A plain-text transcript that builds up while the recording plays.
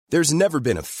There's never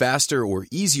been a faster or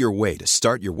easier way to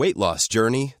start your weight loss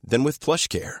journey than with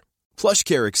PlushCare.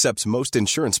 PlushCare accepts most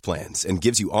insurance plans and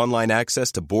gives you online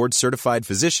access to board-certified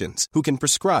physicians who can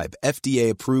prescribe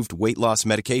FDA-approved weight loss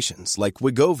medications like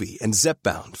Wegovy and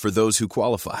Zepbound for those who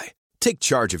qualify. Take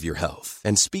charge of your health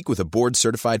and speak with a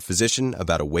board-certified physician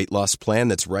about a weight loss plan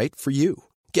that's right for you.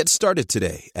 Get started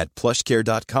today at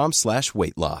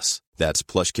plushcare.com/weight loss. That's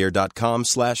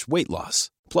plushcare.com/weight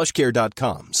loss.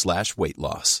 plushcare.com/weight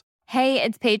loss. Hey,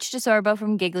 it's Paige DeSorbo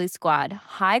from Giggly Squad.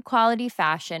 High quality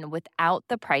fashion without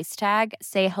the price tag.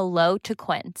 Say hello to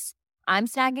Quince. I'm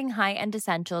snagging high-end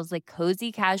essentials like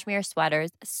cozy cashmere sweaters,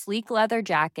 sleek leather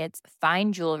jackets,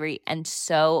 fine jewelry, and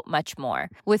so much more.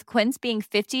 With Quince being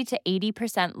 50 to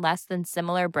 80% less than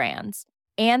similar brands.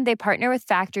 And they partner with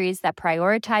factories that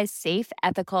prioritize safe,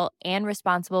 ethical, and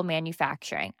responsible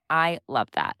manufacturing. I love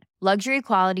that. Luxury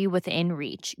quality within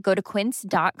reach. Go to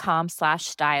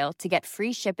quince.com/style to get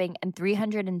free shipping and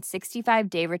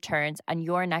 365-day returns on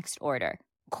your next order.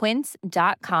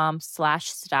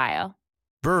 Quince.com/style.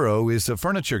 Burrow is a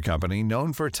furniture company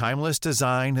known for timeless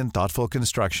design and thoughtful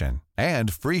construction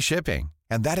and free shipping,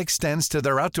 and that extends to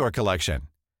their outdoor collection.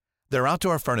 Their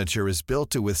outdoor furniture is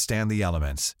built to withstand the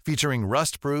elements, featuring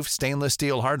rust-proof stainless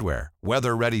steel hardware,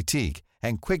 weather-ready teak,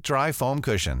 and quick-dry foam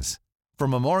cushions. For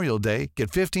Memorial Day,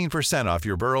 get 15% off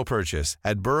your Burrow purchase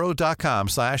at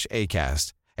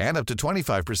burrow.com/acast and up to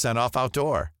 25% off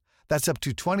outdoor. That's up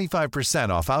to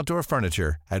 25% off outdoor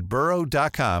furniture at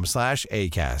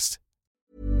burrow.com/acast.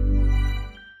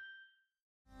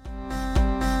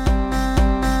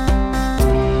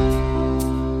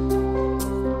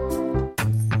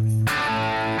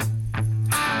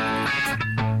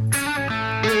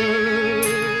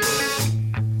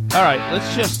 All right,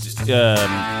 let's just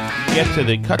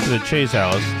cut to the chase,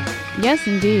 Alice. Yes,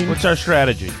 indeed. What's our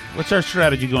strategy? What's our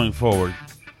strategy going forward?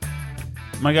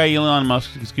 My guy Elon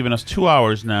Musk has given us 2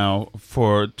 hours now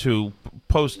to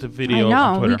post a video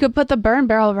on Twitter. We could put the burn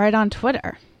barrel right on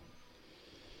Twitter.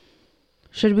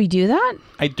 Should we do that?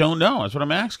 I don't know. That's what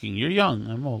I'm asking. You're young.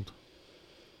 I'm old.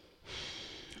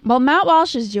 Well, Matt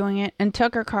Walsh is doing it, and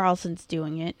Tucker Carlson's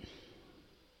doing it.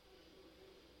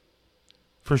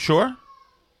 For sure?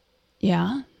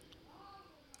 Yeah.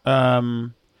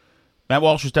 Matt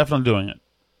Walsh is definitely doing it.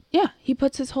 Yeah, he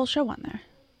puts his whole show on there.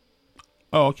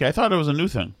 Oh, okay. I thought it was a new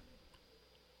thing.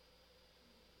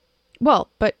 Well,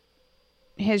 but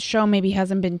his show maybe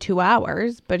hasn't been 2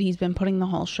 hours, but he's been putting the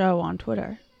whole show on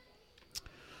Twitter.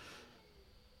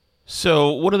 So,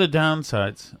 what are the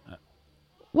downsides?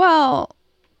 Well,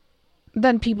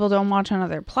 then people don't watch on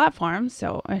other platforms,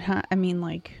 so but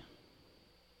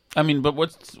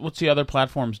what's the other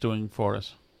platforms doing for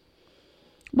us?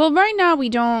 Well, right now we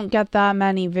don't get that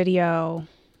many video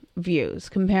views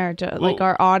compared to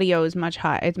our audio is much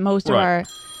higher. It's most of our,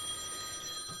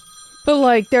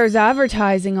 but there's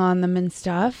advertising on them and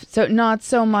stuff, so not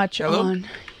so much on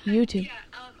YouTube. Yeah,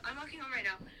 I'm walking home right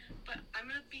now, but I'm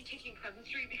gonna be taking Pleasant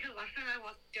Street because last time I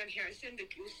walked down Harrison, the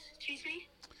goose chased me.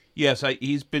 Yes,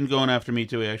 he's been going after me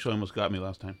too. He actually almost got me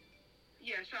last time.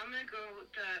 Yeah, so I'm gonna go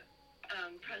the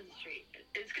Pleasant Street.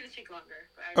 It's gonna take longer.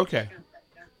 But Okay.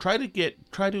 Try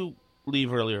to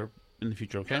leave earlier in the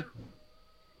future, okay?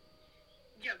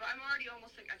 Yeah, but I'm already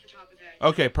almost at the top of it.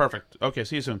 Okay, perfect. Okay,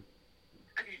 see you soon.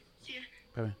 Okay, see you.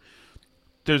 Bye.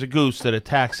 There's a goose that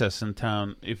attacks us in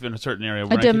town, if in a certain area.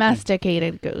 A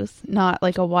domesticated goose, not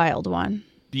like a wild one.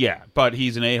 Yeah, but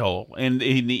he's an a-hole, and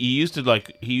he used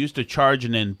to charge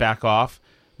and then back off.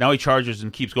 Now he charges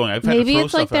and keeps going. Maybe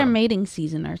it's like their mating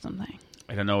season or something.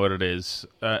 I don't know what it is.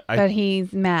 But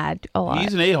he's mad a lot.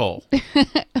 He's an a-hole.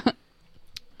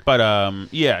 But,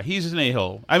 yeah, he's an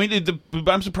a-hole. I mean,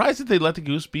 I'm surprised that they let the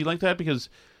goose be like that because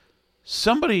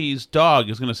somebody's dog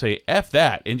is going to say, F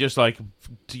that, and just,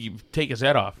 take his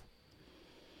head off.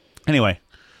 Anyway,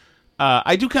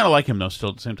 I do kind of like him, though,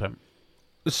 still at the same time.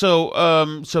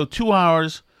 So 2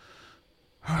 hours.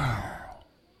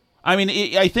 I mean,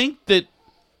 I think that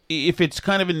if it's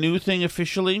kind of a new thing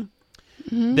officially,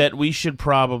 that we should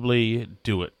probably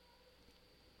do it.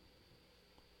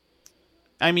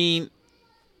 I mean,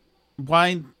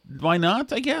 why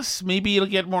not? I guess maybe it'll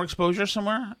get more exposure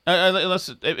somewhere.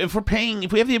 If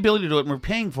we have the ability to do it and we're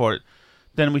paying for it,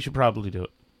 then we should probably do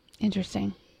it.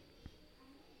 Interesting.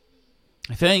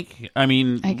 I think. I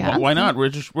mean, why not?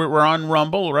 We're on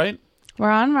Rumble, right? We're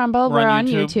on Rumble. We're on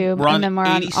YouTube. We're on and then we're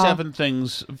 87 on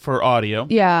things for audio.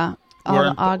 Yeah. We're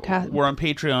on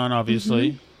Patreon,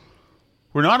 obviously.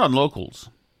 We're not on Locals.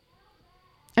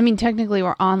 I mean, technically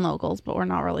we're on Locals, but we're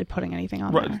not really putting anything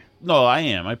on there. No, I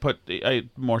am. I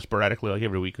more sporadically, like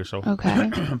every week or so. Okay.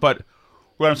 But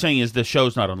what I'm saying is the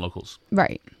show's not on Locals. Right. Right. But we're on Patreon, obviously. We're on Patreon, obviously. We're on Locals. We're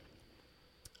on Locals. We're on Patreon, obviously. We're not on Locals. No, I am. I put more sporadically, like every week or so. Okay. But what I'm saying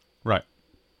is the show's not on Locals. Right. Right.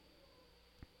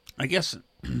 I guess.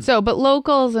 So, but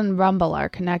Locals and Rumble are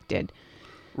connected.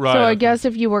 Right. So I okay. guess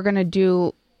if you were going to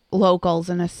do Locals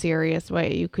in a serious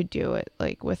way, you could do it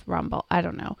like with Rumble. I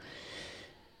don't know.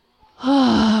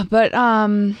 But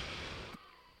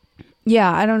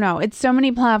yeah, I don't know. It's so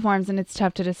many platforms and it's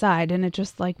tough to decide, and it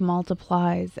just like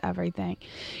multiplies everything.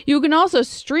 You can also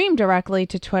stream directly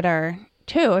to Twitter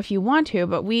too if you want to,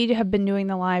 but we have been doing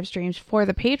the live streams for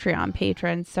the Patreon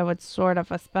patrons, so it's sort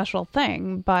of a special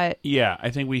thing. But yeah, I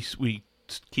think we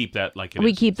keep that like it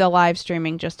we is. keep the live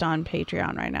streaming just on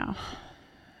Patreon right now.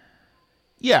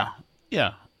 Yeah.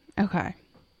 Okay.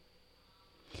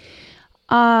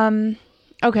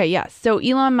 Okay, yes. So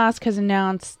Elon Musk has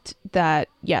announced that,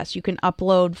 yes, you can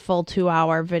upload full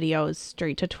 2-hour videos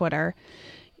straight to Twitter.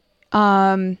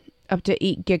 Up to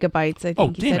 8 gigabytes, I think. Oh,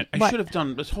 he damn said. it. I should have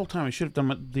done, this whole time, I should have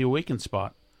done the Awaken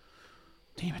spot.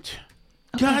 Damn it.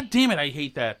 Okay. God damn it, I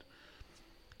hate that.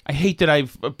 I hate that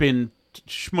I've been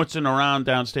schmutzing around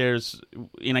downstairs,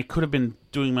 and I could have been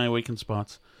doing my Awaken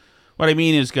spots. What I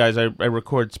mean is, guys, I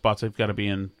record spots I've got to be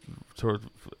in,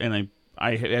 and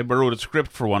I wrote a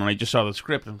script for one, and I just saw the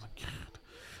script, and I was like, God,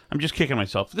 I'm just kicking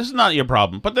myself. This is not your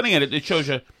problem. But then again, it shows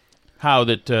you how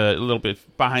that, a little bit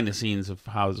behind the scenes of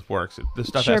how this works. The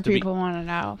stuff Sure, has to be... people want to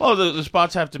know. Well, the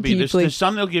spots have to be... Deeply. There's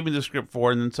some they'll give me the script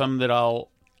for, and then some that I'll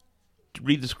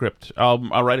read the script. I'll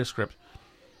write a script.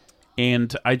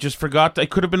 And I just forgot. I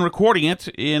could have been recording it,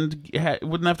 and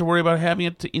wouldn't have to worry about having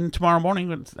it in tomorrow morning.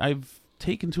 But I've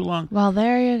taken too long. Well,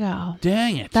 there you go.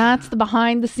 Dang it. That's the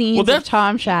behind the scenes of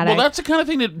Tom Shattuck. Well, that's the kind of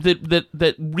thing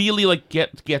that really like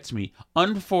gets me.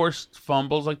 Unforced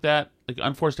fumbles like that, like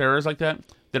unforced errors like that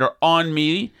are on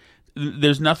me.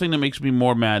 There's nothing that makes me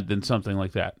more mad than something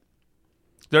like that.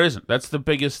 There isn't. That's the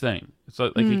biggest thing. It's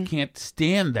like I can't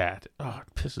stand that. Oh,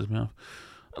 it pisses me off.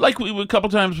 Like a couple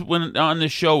times when on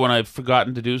this show when I've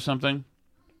forgotten to do something.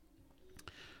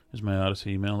 Here's my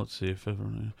Odyssey email. Let's see if ever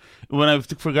when I've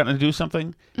forgotten to do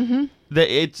something, that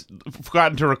it's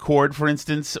forgotten to record, for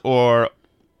instance, or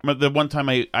the one time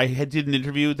I did an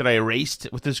interview that I erased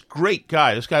with this great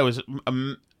guy. This guy was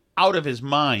out of his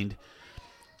mind.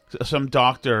 Some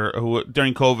doctor who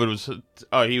during COVID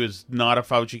he was not a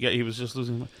Fauci guy. He was just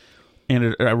losing,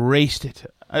 and I erased it.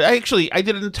 I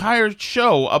did an entire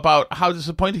show about how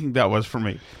disappointing that was for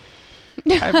me.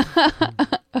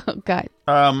 Oh, God.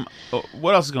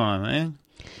 What else is going on, eh?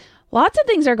 Lots of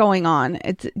things are going on.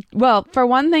 Well, for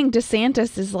one thing,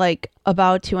 DeSantis is like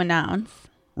about to announce.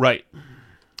 Right.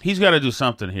 He's got to do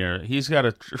something here.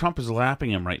 Trump is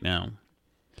lapping him right now.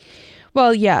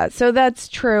 Well, yeah, so that's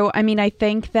true. I mean, I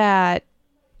think that,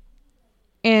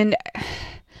 and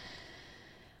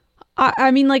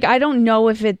I mean, like, I don't know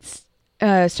if it's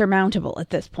surmountable at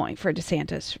this point for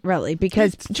DeSantis, really,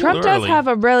 because Trump does have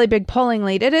a really big polling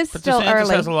lead. It is still early. But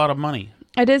DeSantis has a lot of money.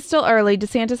 It is still early.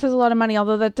 DeSantis has a lot of money,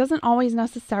 although that doesn't always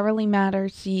necessarily matter.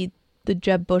 See the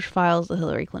Jeb Bush files, the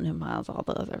Hillary Clinton files, all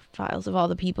the other files of all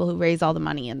the people who raise all the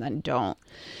money and then don't.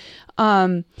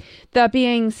 That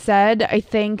being said, I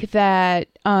think that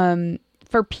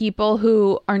for people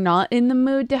who are not in the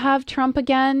mood to have Trump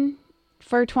again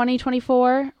for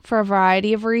 2024, for a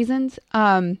variety of reasons,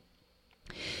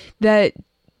 that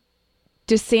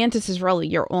DeSantis is really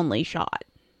your only shot,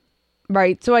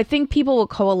 right? So I think people will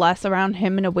coalesce around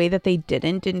him in a way that they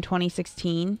didn't in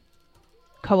 2016.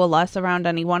 Coalesce around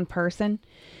any one person.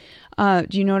 Do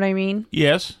you know what I mean?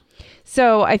 Yes.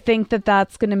 So I think that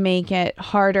that's going to make it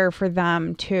harder for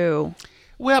them to...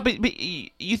 Well, but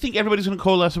you think everybody's going to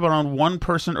coalesce around one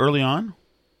person early on?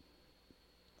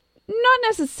 Not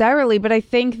necessarily, but I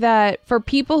think that for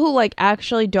people who like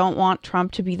actually don't want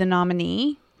Trump to be the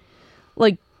nominee,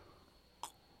 like,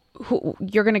 who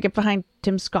you're going to get behind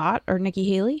Tim Scott or Nikki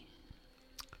Haley?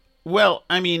 Well,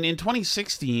 I mean, in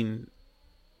 2016,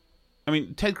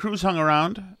 Ted Cruz hung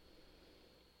around.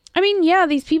 I mean, yeah,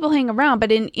 these people hang around,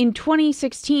 but in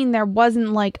 2016, there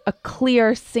wasn't like a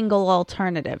clear single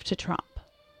alternative to Trump.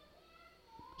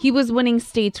 He was winning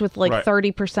states with like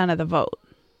 30% of the vote.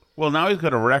 Well, now he's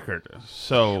got a record,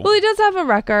 so... Well, he does have a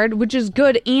record, which is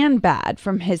good and bad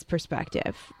from his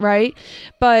perspective, right?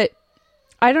 But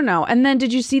I don't know. And then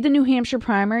did you see the New Hampshire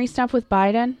primary stuff with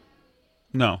Biden?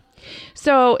 No.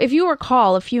 So if you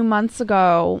recall, a few months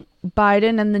ago,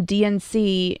 Biden and the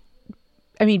DNC...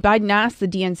 Biden asked the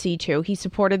DNC to. He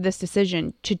supported this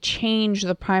decision to change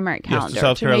the primary calendar. Yes, to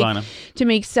South Carolina. To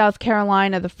make South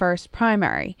Carolina the first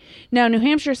primary. Now, New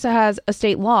Hampshire has a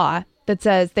state law that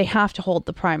says they have to hold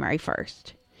the primary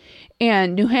first.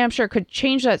 And New Hampshire could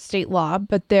change that state law,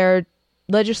 but they're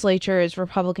legislature is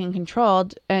Republican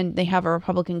controlled and they have a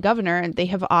Republican governor, and they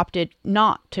have opted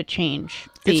not to change.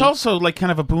 It's also like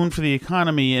kind of a boon for the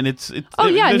economy, and it's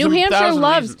New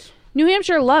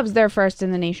Hampshire loves their first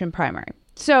in the nation primary.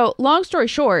 So long story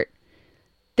short,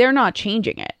 they're not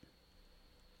changing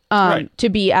it to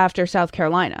be after South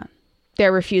Carolina.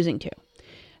 They're refusing to.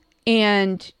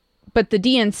 But the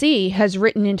DNC has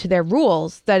written into their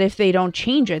rules that if they don't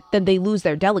change it, then they lose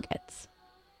their delegates.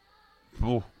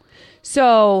 Ooh.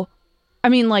 So, I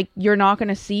mean, like, you're not going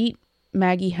to seat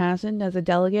Maggie Hassan as a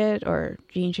delegate or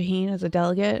Jeanne Shaheen as a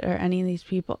delegate or any of these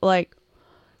people. And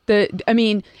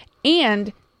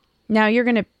now you're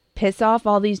going to piss off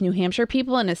all these New Hampshire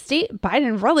people in a state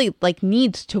Biden really,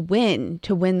 needs to win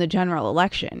the general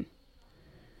election.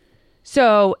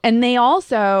 So, and they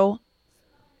also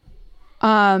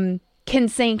can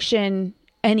sanction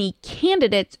any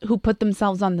candidates who put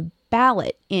themselves on the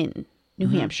ballot in New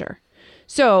Hampshire.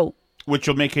 So, which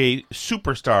will make a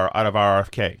superstar out of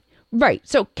RFK. Right.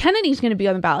 So Kennedy's going to be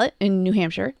on the ballot in New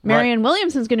Hampshire. Marianne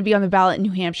Williamson's going to be on the ballot in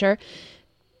New Hampshire.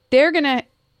 They're going to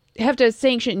have to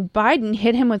sanction Biden,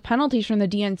 hit him with penalties from the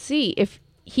DNC if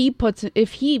he puts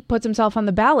himself on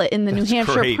the ballot in the New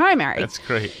Hampshire primary. That's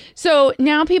great. So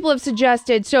now people have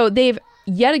suggested, so they've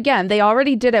yet again, they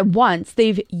already did it once.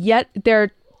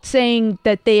 They're saying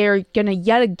that they are going to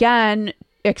yet again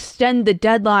extend the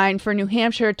deadline for New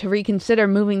Hampshire to reconsider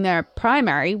moving their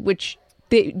primary, which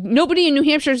nobody in New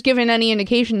Hampshire has given any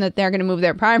indication that they're going to move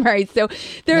their primary. So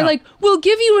they're like, we'll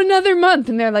give you another month.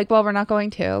 And they're like, well, we're not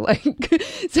going to.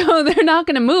 So they're not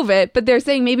going to move it. But they're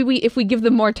saying maybe if we give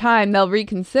them more time, they'll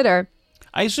reconsider.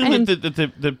 I assume that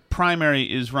the primary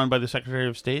is run by the Secretary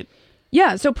of State?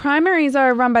 Yeah, so primaries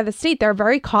are run by the state. They're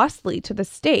very costly to the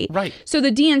state. Right. So the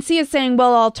DNC is saying,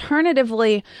 well,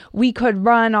 alternatively, we could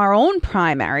run our own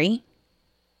primary.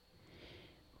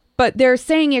 But they're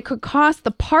saying it could cost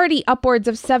the party upwards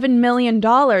of $7 million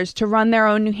to run their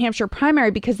own New Hampshire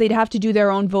primary because they'd have to do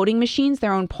their own voting machines,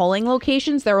 their own polling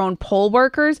locations, their own poll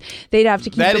workers. They'd have to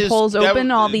keep the polls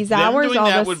open all these hours, all this stuff.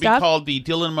 That would be called the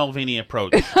Dylan Mulvaney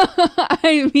approach.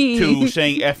 I mean, to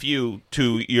saying F you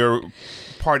to your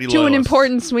party loyalists. To an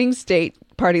important swing state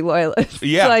party loyalist.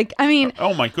 Yeah.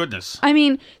 Oh my goodness.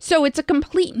 So it's a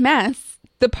complete mess.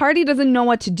 The party doesn't know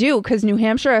what to do because New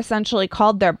Hampshire essentially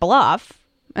called their bluff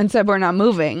and said, we're not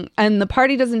moving. And the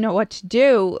party doesn't know what to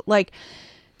do.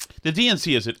 The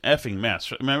DNC is an effing mess.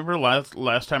 Remember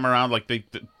last time around,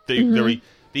 the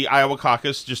Iowa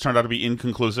caucus just turned out to be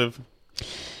inconclusive?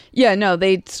 Yeah, no,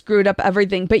 they screwed up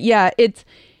everything. But yeah, it's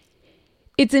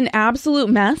an absolute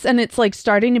mess, and it's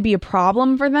starting to be a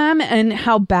problem for them, and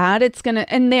how bad it's going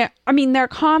to, and they're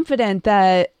confident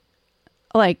that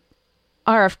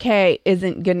RFK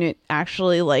isn't going to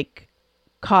actually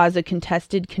cause a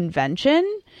contested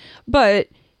convention, but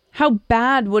how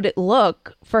bad would it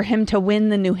look for him to win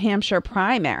the New Hampshire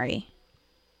primary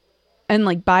and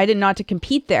Biden not to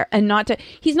compete there and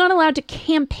he's not allowed to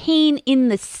campaign in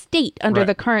the state under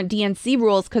the current DNC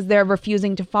rules because they're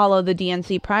refusing to follow the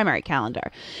DNC primary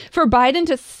calendar. For Biden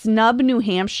to snub New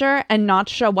Hampshire and not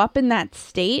show up in that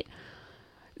state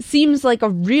seems like a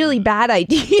really bad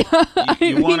idea.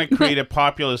 You want to create a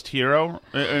populist hero?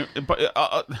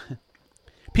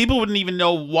 People wouldn't even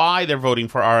know why they're voting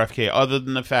for RFK other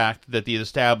than the fact that the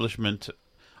establishment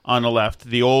on the left,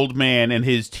 the old man and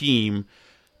his team,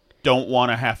 don't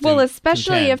want to have to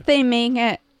especially contend. If they make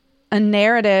it a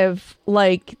narrative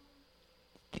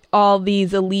all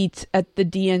these elites at the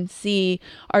DNC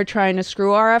are trying to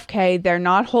screw RFK. They're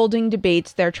not holding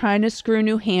debates. They're trying to screw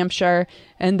New Hampshire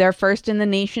and they're first in the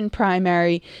nation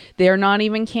primary. They're not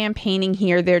even campaigning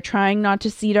here. They're trying not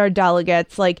to seat our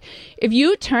delegates. If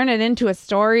you turn it into a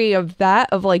story of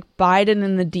that, of Biden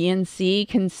and the DNC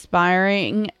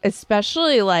conspiring,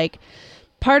 especially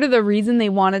part of the reason they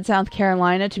wanted South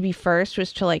Carolina to be first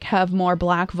was to have more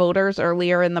black voters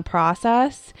earlier in the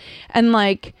process. And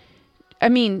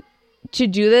to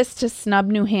do this, to snub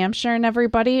New Hampshire and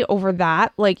everybody over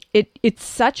that, it's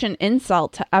such an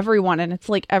insult to everyone. And it's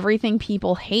everything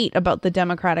people hate about the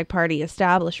Democratic Party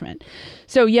establishment.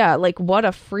 So yeah, what a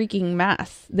freaking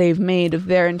mess they've made of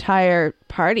their entire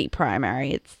party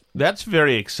primary. That's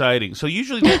very exciting. So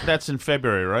usually that's in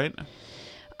February, right?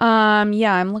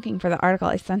 Yeah, I'm looking for the article.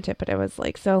 I sent it, but it was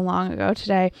so long ago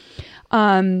today.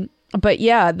 But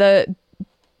yeah,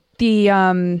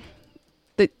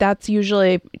 that's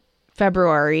usually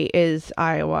February is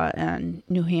Iowa and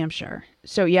New Hampshire.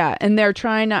 So yeah, and they're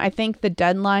trying to, I think the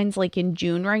deadline's in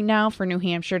June right now for New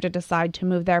Hampshire to decide to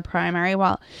move their primary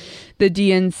while the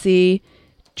DNC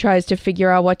tries to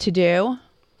figure out what to do.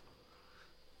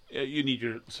 You need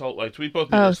your salt lights. We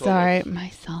both need Oh, our salt sorry. lights. My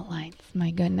salt lights.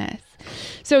 My goodness.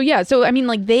 So, yeah. So, I mean,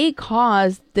 like, they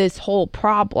caused this whole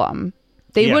problem.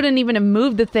 They Yeah. wouldn't even have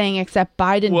moved the thing except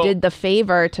Biden Well- did the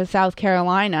favor to South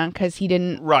Carolina because he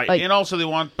didn't. Right, Like, and also they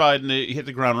want Biden to hit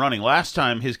the ground running. Last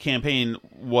time his campaign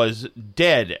was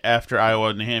dead after Iowa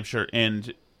and New Hampshire,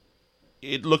 and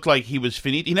it looked like he was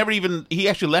finito. He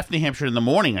actually left New Hampshire in the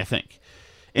morning, I think,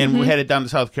 and headed down to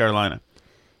South Carolina.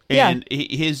 And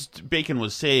his bacon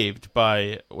was saved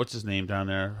by, what's his name down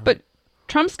there? but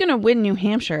Trump's going to win New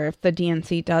Hampshire if the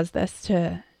DNC does this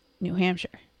to New Hampshire.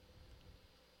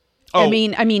 Oh,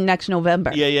 I mean next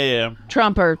November. yeah.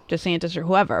 Trump or DeSantis or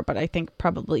whoever, but I think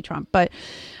probably Trump. But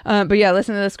yeah,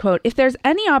 listen to this quote. If there's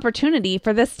any opportunity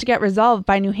for this to get resolved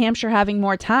by New Hampshire having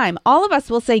more time, all of us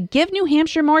will say, give New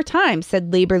Hampshire more time,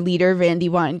 said Labor leader Randy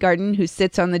Weingarten, who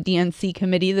sits on the DNC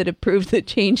committee that approved the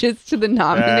changes to the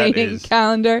nominating is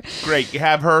calendar. Great.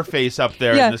 Have her face up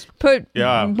there. Yeah, In this, put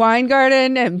Yeah.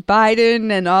 Weingarten and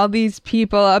Biden and all these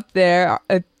people up there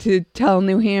to tell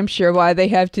New Hampshire why they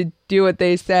have to do what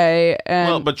they say. And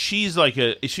well, but she's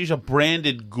a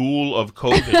branded ghoul of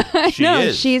COVID. She no,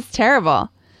 is. she's terrible.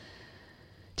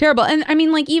 Terrible. And I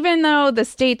mean, like, even though the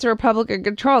states are Republican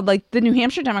controlled, like the New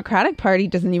Hampshire Democratic Party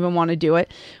doesn't even want to do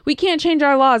it. We can't change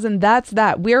our laws, and that's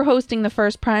that. We're hosting the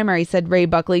first primary, said Ray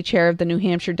Buckley, chair of the New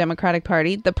Hampshire Democratic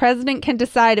Party. The president can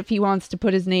decide if he wants to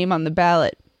put his name on the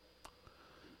ballot.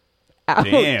 Ouch.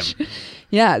 Damn.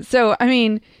 Yeah. So, I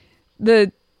mean,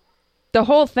 the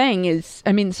whole thing is,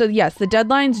 I mean, so yes, the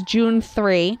deadline's June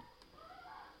 3.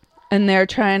 And they're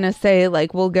trying to say,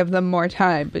 like, we'll give them more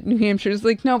time. But New Hampshire's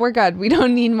like, no, we're good. We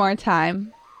don't need more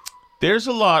time. There's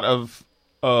a lot of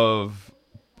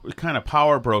kind of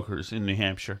power brokers in New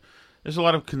Hampshire. There's a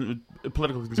lot of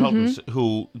political consultants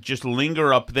who just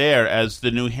linger up there as the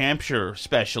New Hampshire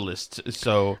specialists.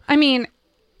 So, I mean,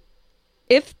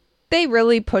 if they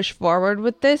really push forward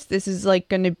with this is like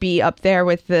going to be up there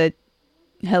with the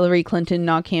Hillary Clinton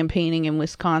not campaigning in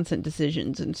Wisconsin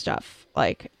decisions and stuff.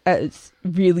 Like, as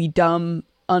really dumb,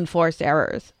 unforced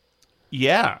errors.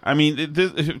 yeah, I mean,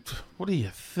 what are you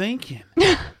thinking?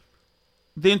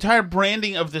 The entire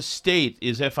branding of the state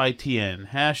is FITN.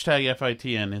 Hashtag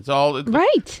FITN. It's all...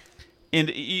 Right.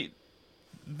 And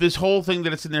this whole thing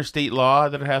that it's in their state law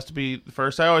that it has to be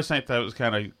first, I always think that was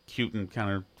kind of cute and kind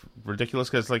of ridiculous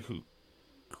because, like, who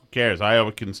cares?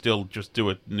 Iowa can still just do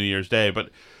it New Year's Day. But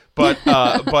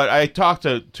I talked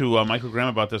to Michael Graham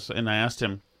about this, and I asked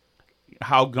him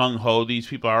how gung-ho these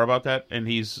people are about that, and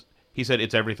he said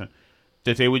it's everything.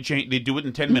 That they would change, they do it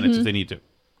in 10 minutes if they need to.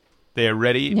 They are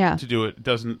ready to do it.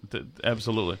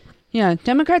 Absolutely. Yeah,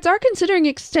 Democrats are considering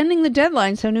extending the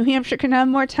deadline so New Hampshire can have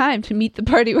more time to meet the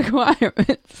party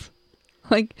requirements.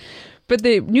 But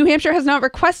New Hampshire has not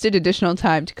requested additional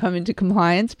time to come into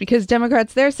compliance because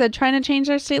Democrats there said trying to change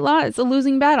their state law is a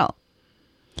losing battle.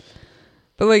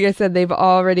 But like I said, they've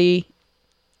already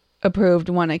approved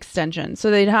one extension.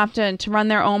 So they'd have to run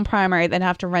their own primary, they'd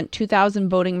have to rent 2,000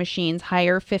 voting machines,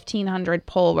 hire 1,500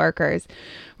 poll workers,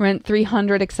 rent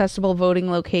 300 accessible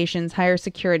voting locations, hire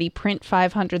security, print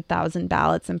 500,000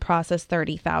 ballots, and process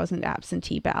 30,000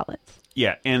 absentee ballots.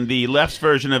 Yeah, and the left's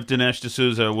version of Dinesh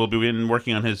D'Souza will be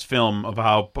working on his film of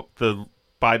how the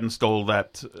Biden stole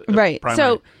that right. primary.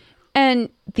 So, and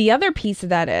the other piece of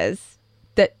that is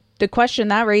that the question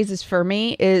that raises for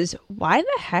me is why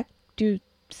the heck do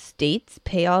states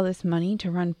pay all this money to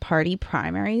run party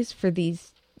primaries for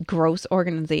these gross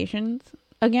organizations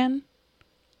again?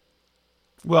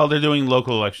 Well, they're doing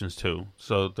local elections too,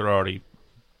 so they're already.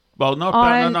 Well, not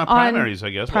primaries, I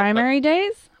guess. Primary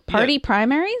days, party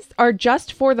primaries are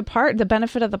just for the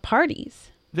benefit of the parties.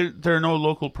 There are no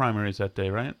local primaries that day,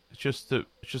 right? It's just the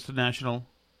national.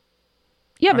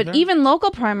 Yeah, Are but there? even local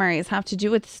primaries have to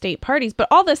do with state parties. But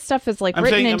all this stuff is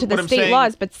written into the state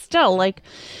laws. But still, what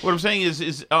I'm saying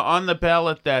is on the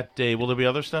ballot that day. Will there be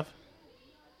other stuff?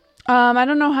 I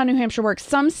don't know how New Hampshire works.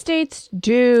 Some states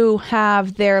do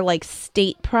have their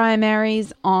state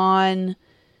primaries on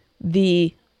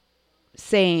the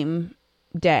same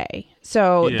day.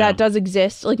 So that does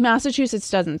exist. Massachusetts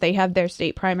doesn't. They have their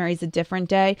state primaries a different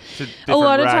day. A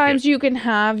lot of times you can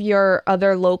have your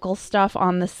other local stuff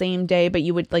on the same day, but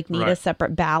you would need a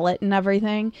separate ballot and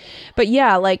everything. But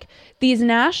yeah, these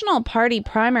national party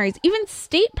primaries, even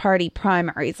state party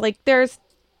primaries, it's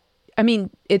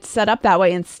set up that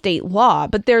way in state law,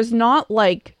 but there's not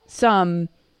some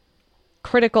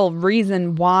critical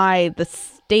reason why the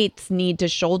states need to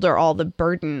shoulder all the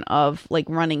burden of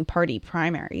running party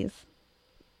primaries.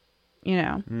 But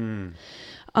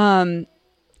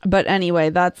anyway,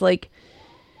 that's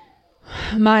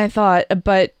my thought.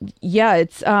 But yeah,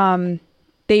 it's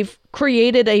they've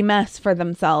created a mess for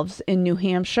themselves in New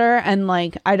Hampshire, and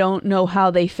like I don't know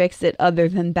how they fix it other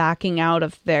than backing out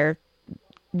of their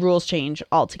rules change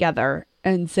altogether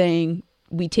and saying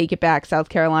we take it back, South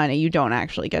Carolina, you don't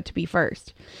actually get to be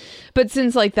first. But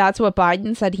since like that's what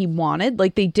Biden said he wanted,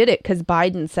 like they did it because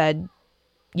Biden said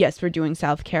yes, we're doing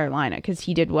South Carolina because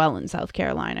he did well in South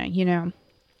Carolina, you know.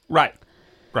 Right.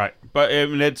 But I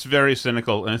mean, it's very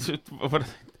cynical, and but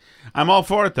I'm all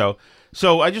for it though.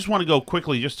 So I just want to go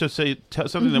quickly just to say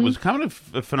something that was kind of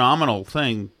a phenomenal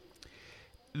thing.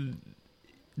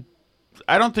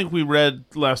 I don't think we read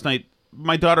last night.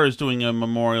 My daughter is doing a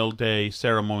Memorial Day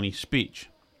ceremony speech.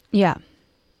 Yeah.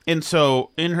 And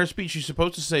so in her speech, she's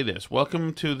supposed to say this: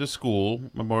 "Welcome to the school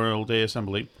Memorial Day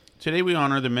Assembly. Today we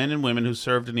honor the men and women who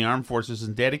served in the armed forces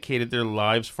and dedicated their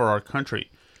lives for our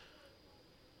country."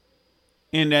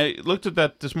 And I looked at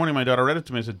that this morning. My daughter read it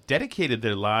to me. I said, "Dedicated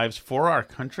their lives for our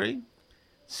country?"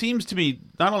 Seems to me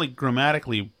not only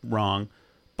grammatically wrong,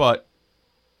 but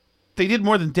they did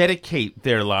more than dedicate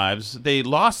their lives. They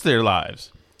lost their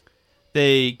lives.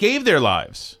 They gave their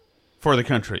lives for the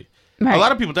country. Right. A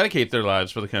lot of people dedicate their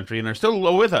lives for the country and are still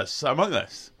with us, among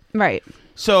us. Right.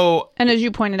 So, and as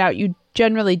you pointed out, you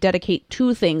generally dedicate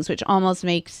two things, which almost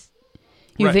makes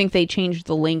you right. think they changed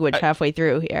the language halfway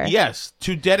through here. Yes,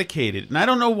 to dedicated. And I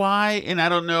don't know why, and I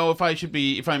don't know if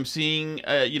I'm seeing,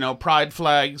 pride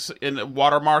flags and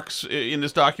watermarks in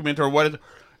this document or what.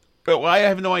 But I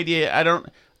have no idea. I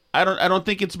don't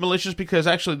think it's malicious because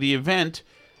actually the event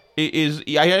is.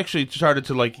 I actually started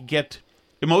to get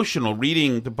emotional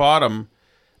reading the bottom.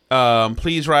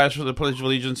 Please rise for the Pledge of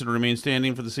Allegiance and remain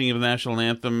standing for the singing of the national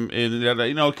anthem. And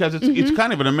because it's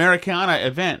kind of an Americana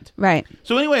event, right?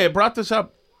 So anyway, I brought this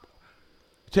up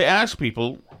to ask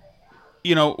people,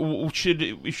 should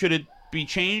it be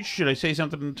changed? Should I say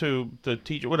something to the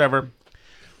teacher? Whatever.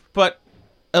 But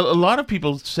a lot of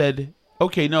people said,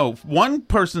 okay, no. One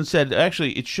person said,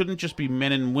 actually, it shouldn't just be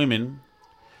men and women.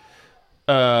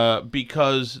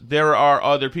 Because there are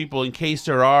other people, in case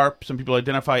there are some people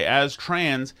identify as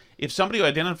trans, if somebody who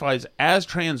identifies as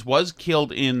trans was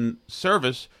killed in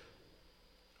service,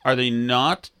 are they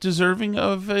not deserving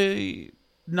of a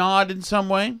nod in some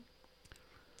way?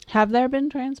 Have there been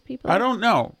trans people? I don't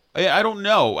know. I don't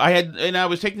know.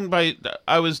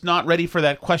 I was not ready for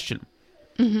that question.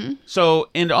 Mm-hmm. So,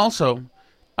 and also,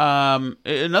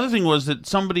 another thing was that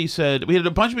somebody said, we had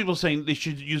a bunch of people saying they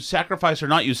should use sacrifice or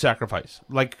not use sacrifice.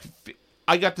 Like,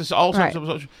 I got this all sorts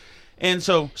of, and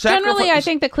so generally, I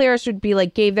think the clearest would be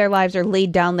gave their lives or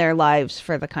laid down their lives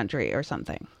for the country or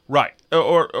something. Right.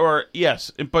 Or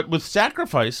yes. But with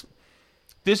sacrifice,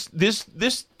 this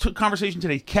conversation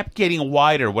today kept getting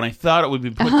wider when I thought it would be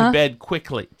put to bed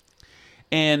quickly.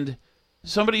 And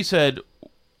somebody said,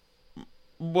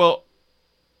 well,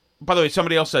 by the way,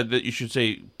 somebody else said that you should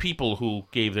say people who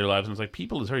gave their lives. And it's like,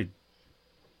 people is very,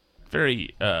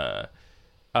 very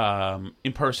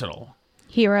impersonal.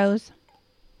 Heroes.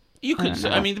 You could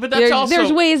say, but that's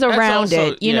there's ways around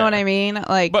it. You know what I mean?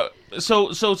 But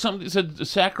so somebody said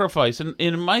sacrifice,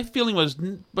 and my feeling was,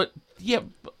 but yeah,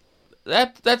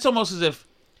 that's almost as if,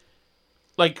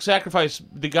 sacrifice.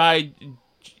 The guy,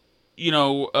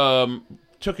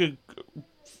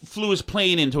 flew his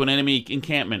plane into an enemy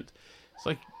encampment. It's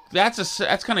like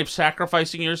that's kind of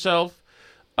sacrificing yourself.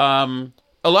 A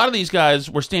lot of these guys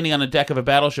were standing on the deck of a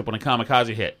battleship when a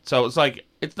kamikaze hit, so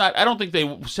it's not. I don't think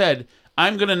they said,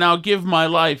 I'm going to now give my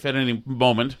life at any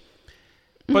moment.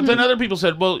 But then other people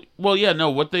said, well, yeah, no,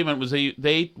 what they meant was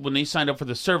they when they signed up for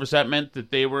the service, that meant that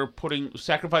they were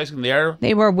sacrificing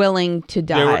They were willing to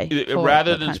die.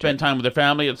 Rather than spend time with their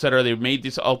family, etc., they made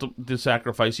this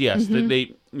sacrifice. Yes,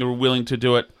 they were willing to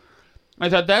do it. I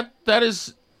thought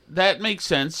that makes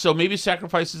sense. So maybe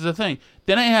sacrifice is a thing.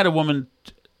 Then I had a woman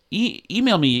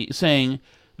email me saying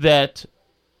that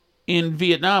in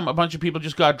Vietnam, a bunch of people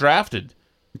just got drafted.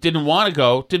 Didn't want to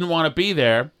go, didn't want to be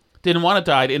there, didn't want to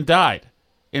die, and died.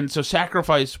 And so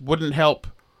sacrifice wouldn't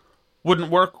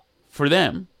work for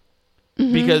them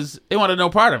because they wanted no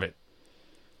part of it.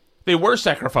 They were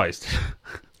sacrificed.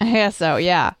 I guess so,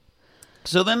 yeah.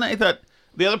 So then I thought,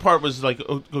 the other part was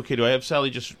okay, do I have Sally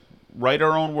just write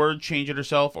her own word, change it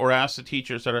herself, or ask the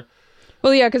teacher, etc.?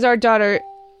 Well, yeah, because our daughter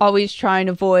always try and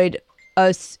avoid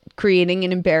us creating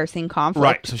an embarrassing conflict.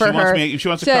 Right. So she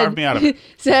wants to carve me out of it.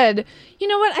 Said, you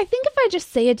know what? I think if I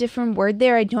just say a different word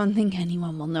there, I don't think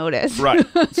anyone will notice. Right.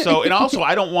 So, and also,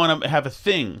 I don't want to have a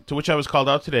thing, to which I was called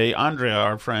out today. Andrea,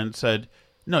 our friend, said,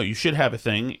 no, you should have a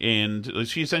thing. And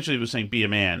she essentially was saying, be a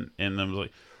man. And I was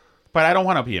like, but I don't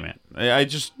want to be a man.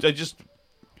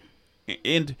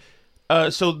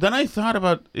 So then I thought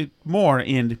about it more,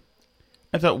 and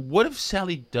I thought, what if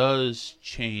Sally does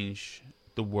change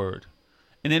the word?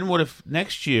 And then what if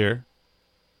next year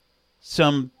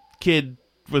some kid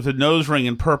with a nose ring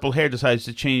and purple hair decides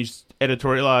to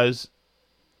editorialize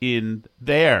in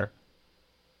their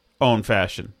own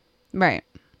fashion? Right.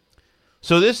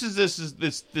 So this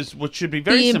is what should be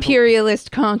very the simple.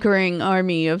 imperialist conquering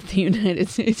army of the United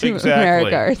States of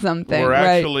America or something. We're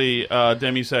right. actually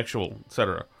demisexual,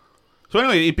 etc. So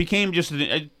anyway, it became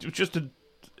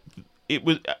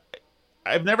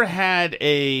I've never had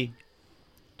a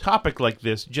topic like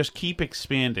this just keep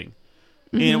expanding.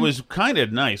 And it was kind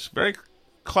of nice, very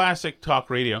classic talk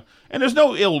radio. And there's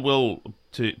no ill will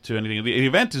to anything. The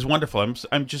event is wonderful.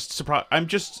 I'm just surprised.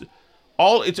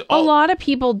 A lot of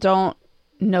people don't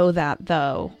know that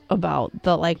though about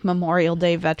the Memorial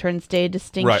Day, Veterans Day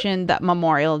distinction, that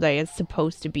Memorial Day is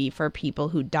supposed to be for people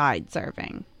who died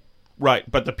serving. Right,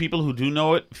 but the people who do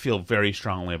know it feel very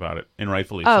strongly about it, and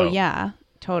rightfully so. Oh yeah,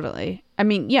 totally. I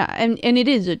mean, yeah, and it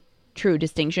is a true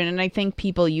distinction, and I think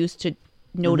people used to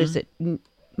notice it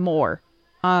more.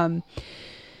 But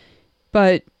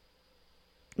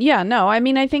yeah, no, I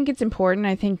mean, I think it's important.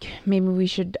 I think maybe we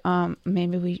should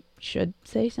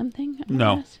say something.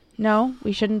 No,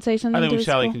 we shouldn't say something. I think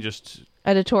Sally can just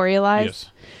editorialize.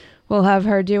 Yes, we'll have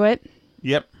her do it.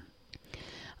 Yep.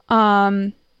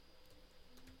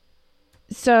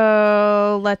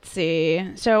 So let's see.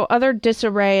 So other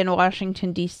disarray in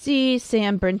Washington, D.C.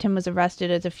 Sam Brinton was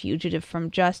arrested as a fugitive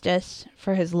from justice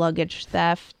for his luggage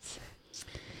thefts.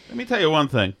 Let me tell you one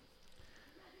thing.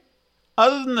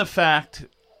 Other than the fact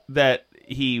that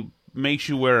he makes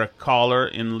you wear a collar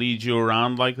and leads you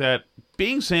around like that,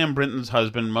 being Sam Brinton's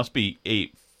husband must be a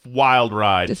wild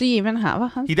ride. Does he even have a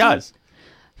husband? He does.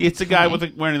 It's the guy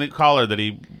wearing the collar that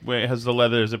has the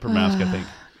leather zipper mask, I think.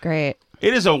 Great.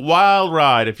 It is a wild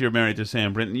ride if you're married to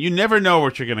Sam Brinton. You never know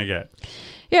what you're going to get.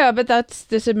 Yeah, but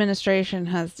this administration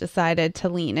has decided to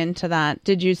lean into that.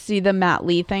 Did you see the Matt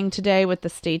Lee thing today with the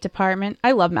State Department?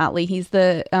 I love Matt Lee. He's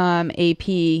the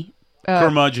AP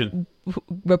curmudgeon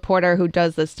reporter who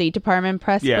does the State Department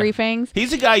press briefings.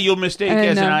 He's a guy you'll mistake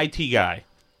as an IT guy.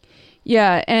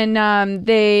 Yeah, and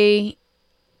the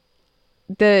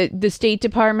State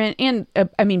Department, and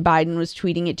I mean Biden was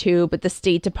tweeting it too, but the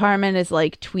State Department is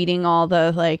tweeting all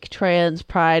the trans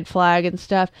pride flag and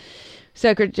stuff.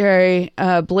 Secretary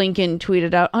Blinken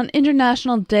tweeted out, on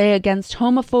International Day Against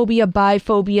Homophobia,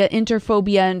 Biphobia,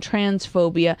 Interphobia, and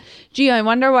Transphobia. Gee, I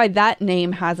wonder why that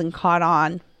name hasn't caught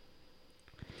on.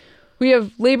 We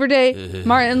have Labor Day,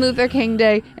 Martin Luther King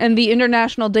Day, and the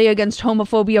International Day Against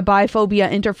Homophobia,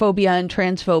 Biphobia, Interphobia, and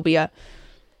Transphobia.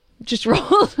 Just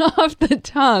rolled off the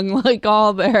tongue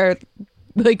all the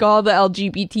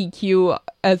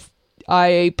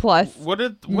LGBTQSIA plus. What are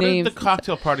the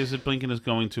cocktail parties that Blinken is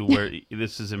going to where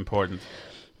this is important?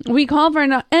 We call for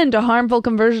an end to harmful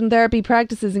conversion therapy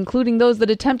practices, including those that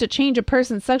attempt to change a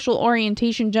person's sexual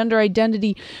orientation, gender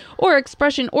identity, or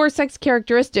expression, or sex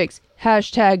characteristics.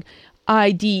 Hashtag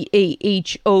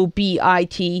IDAHOBIT.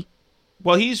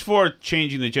 Well, he's for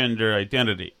changing the gender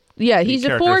identity. Yeah, he's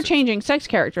for changing sex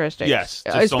characteristics. Yes.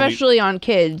 Especially on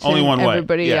kids. Only one way.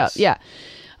 Everybody else. Yeah.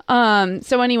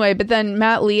 So anyway, but then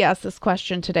Matt Lee asked this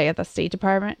question today at the State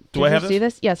Department. Do I have see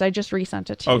this? Yes, I just resent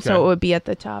it to you. Okay. So it would be at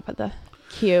the top of the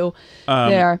queue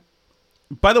there.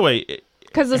 By the way,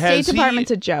 because the State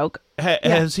Department's a joke.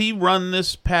 Has he run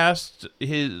this past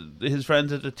his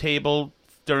friends at the table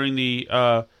during the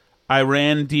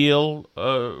Iran deal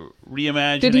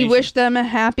reimagination? Did he wish them a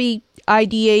happy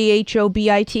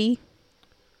IDAHOBIT?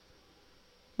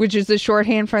 Which is the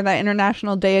shorthand for the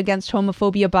International Day Against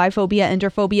Homophobia, Biphobia,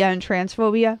 Interphobia, and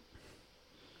Transphobia.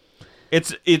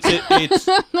 It's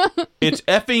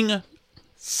effing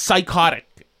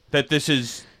psychotic that this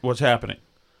is what's happening.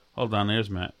 Hold on, there's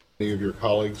Matt. Any of your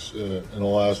colleagues in the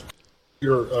last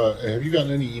year, have you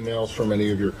gotten any emails from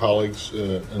any of your colleagues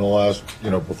in the last,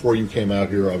 before you came out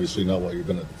here? Obviously not while you've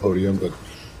been at the podium, but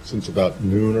since about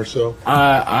noon or so.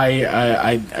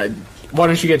 Why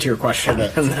don't you get to your question?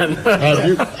 And then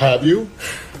have you?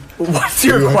 What's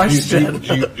your question?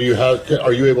 Do you have?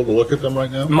 Are you able to look at them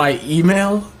right now? My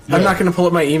email? Yeah. I'm not going to pull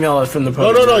up my email from the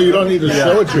podium. No. You don't need to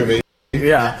show it to me.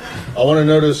 Yeah. I want to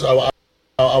notice. I want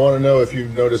to know if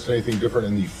you've noticed anything different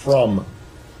in the from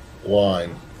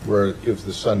line where it gives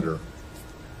the sender.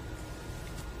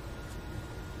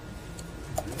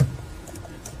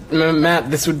 Matt,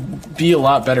 this would be a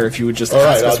lot better if you would just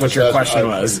ask us what your question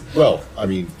was. Well, I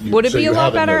mean... Would it be a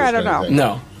lot better? I don't know.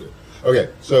 No. Okay,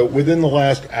 so within the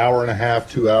last hour and a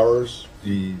half, 2 hours,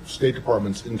 the State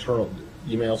Department's internal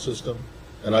email system,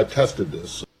 and I've tested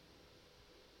this.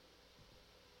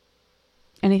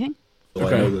 Anything? So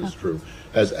I know that it's true.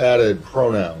 has added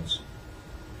pronouns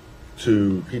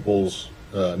to people's,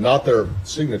 not their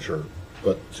signature,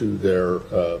 but to their,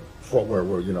 from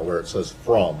where it says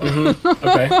from. Mm-hmm.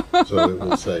 Okay. So it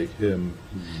will say him,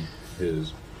 he,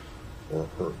 his, or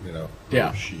her,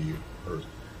 Yeah. or she, hers.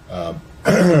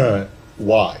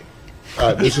 Why?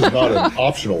 This is not an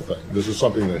optional thing. This is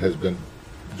something that has been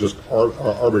just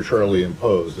arbitrarily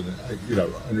imposed. And I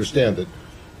understand that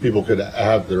people could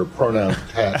have their pronouns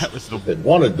attached if they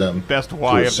wanted them best to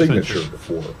why a of the signature century.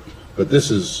 before. But this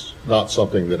is not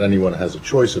something that anyone has a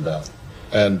choice about.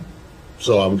 And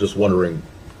so I'm just wondering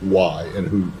why and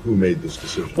who made this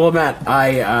decision. Well, Matt, I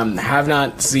have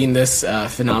not seen this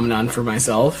phenomenon for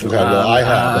myself. Okay, well, I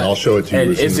have, and I'll show it to you.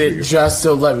 And as soon is as it we get- just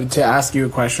to ask you a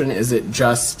question? Is it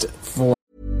just for?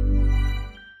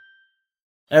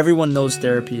 Everyone knows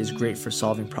therapy is great for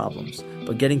solving problems,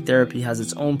 but getting therapy has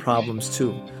its own problems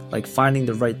too, like finding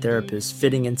the right therapist,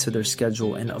 fitting into their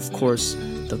schedule, and of course,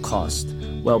 the cost.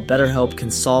 Well, BetterHelp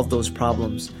can solve those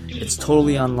problems. It's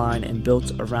totally online and built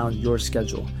around your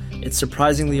schedule. It's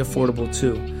surprisingly affordable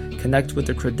too. Connect with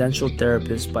a credentialed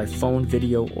therapist by phone,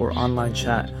 video, or online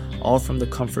chat, all from the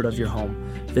comfort of your home.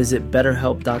 Visit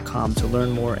BetterHelp.com to learn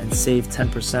more and save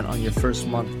 10% on your first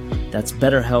month. That's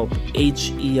BetterHelp,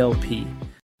 H-E-L-P.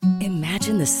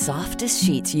 Imagine the softest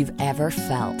sheets you've ever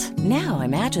felt. Now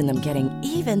imagine them getting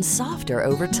even softer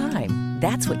over time.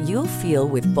 That's what you'll feel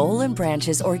with Boll &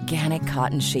 Branch's organic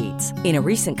cotton sheets. In a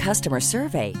recent customer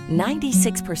survey,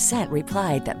 96%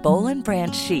 replied that Boll &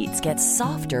 Branch sheets get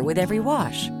softer with every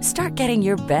wash. Start getting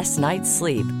your best night's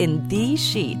sleep in these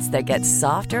sheets that get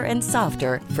softer and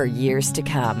softer for years to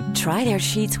come. Try their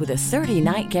sheets with a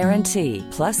 30-night guarantee.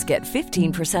 Plus, get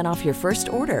 15% off your first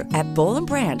order at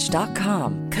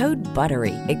bollandbranch.com. Code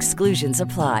BUTTERY. Exclusions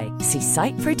apply. See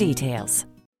site for details.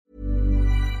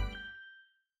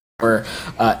 Or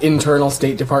internal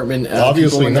State Department Obviously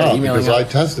people when they're not, emailing because I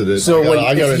out? tested it. So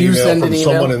I got if an you email send from an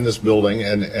someone email- in this building,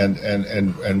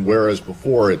 and whereas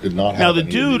before it did not have Now, the any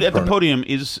of dude these at the pronouns. podium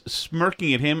is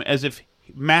smirking at him as if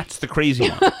Matt's the crazy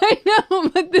one. I know,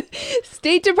 but the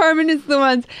State Department is the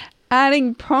ones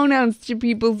adding pronouns to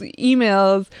people's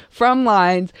emails from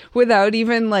lines without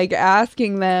even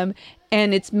asking them,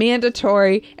 and it's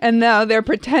mandatory, and now they're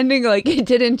pretending like it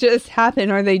didn't just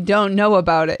happen or they don't know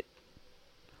about it.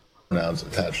 Pronouns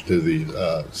attached to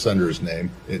the sender's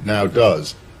name. It now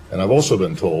does. And I've also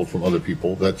been told from other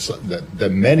people that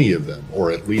many of them, or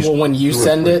at least Well, when you 2 or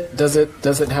send 3 it, does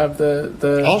it have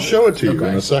the? I'll show it to you Okay.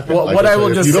 in a second. Well, Like what I said, will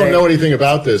if just you say, don't know anything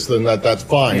about this, then that's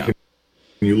fine. Yeah. Can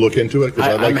you look into it?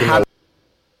 Because I'd like I'm to happy.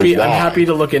 know I'm happy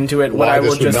to look into it. What why I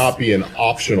will this would just not be an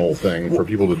optional thing for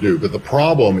people to do. But the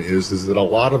problem is that a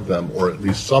lot of them, or at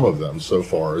least some of them so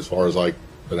far as I've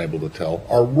been able to tell,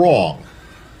 are wrong.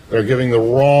 They're giving the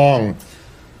wrong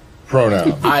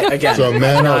pronoun. again. So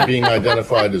men are being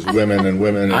identified as women and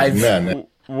women as men.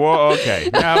 Whoa, okay.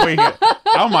 Now we.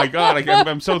 Oh my God!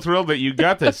 I'm so thrilled that you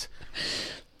got this.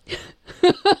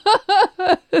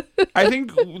 I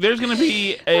think there's going to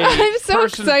be a. I'm so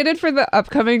person, excited for the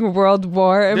upcoming World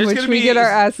War in There's which gonna we be- get our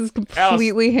asses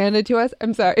completely handed to us.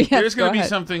 I'm sorry. Yes, There's go going to be ahead.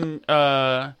 something.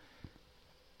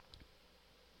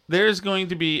 There's going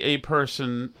to be a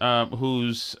person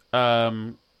whose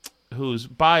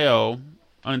bio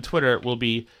on Twitter will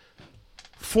be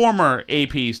former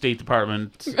AP State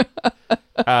Department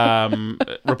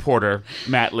reporter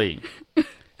Matt Lee,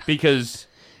 because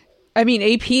I mean,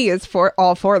 AP is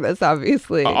all for this,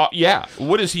 obviously. yeah,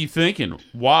 what is he thinking?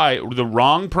 Why the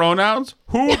wrong pronouns?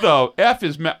 Who the f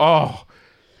is Matt? Oh,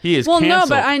 he is well,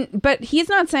 canceled. no, but he's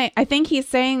not saying. I think he's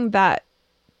saying that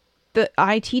the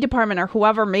IT department or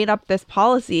whoever made up this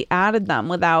policy added them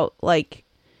without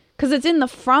because it's in the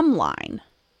from line.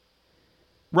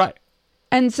 Right.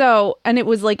 And so, and it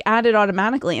was added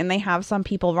automatically, and they have some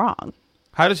people wrong.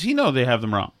 How does he know they have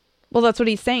them wrong? Well, that's what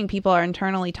he's saying. People are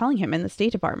internally telling him in the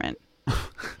State Department.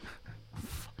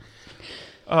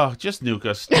 Oh, just nuke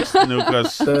us. Just nuke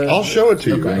us. I'll show it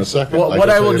to you in a second. Well, Like what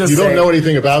I I said, will if just you don't say- know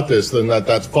anything about this, then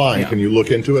that's fine. Yeah. Can you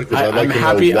look into it? Because I'd like I'm to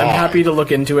happy. know why. I'm happy to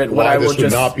look into it. What Why I will this would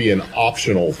just not be an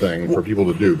optional thing for people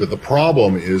to do. But the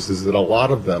problem is that a lot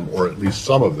of them, or at least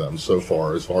some of them so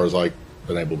far as I've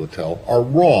been able to tell, are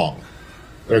wrong.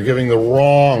 They're giving the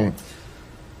wrong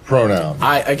pronoun.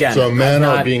 So men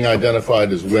are being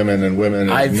identified as women and women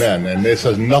as men, and this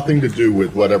has nothing to do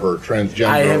with whatever transgender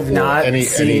I have or not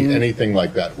seen- anything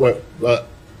like that.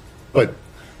 But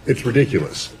it's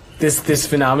ridiculous. This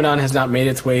phenomenon has not made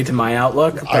its way to my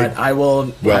Outlook, but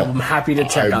I'm happy to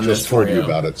check on this for I just told you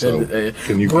about it. So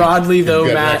can you broadly, though,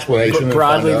 get an Matt. explanation and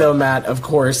Broadly, find though, out? Matt. Of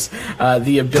course,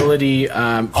 the ability for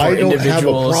I don't have a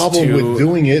individuals problem to with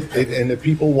doing it, and if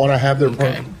people want to have their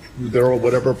their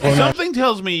whatever pronoun. Something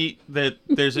tells me that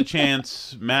there's a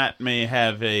chance Matt may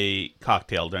have a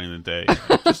cocktail during the day.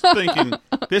 Just thinking,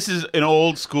 this is an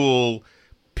old school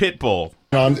pit bull.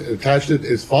 Attached it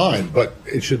is fine, but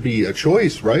it should be a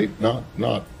choice, right?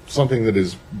 Not something that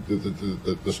is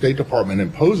the State Department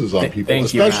imposes on people,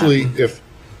 especially if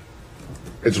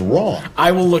it's wrong.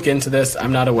 I will look into this.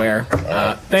 I'm not aware.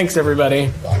 Thanks, everybody.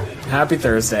 Happy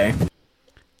Thursday.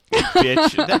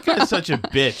 Bitch. That guy's such a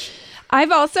bitch.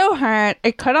 I've also heard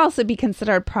it could also be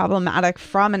considered problematic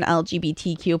from an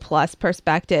LGBTQ plus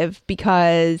perspective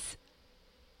because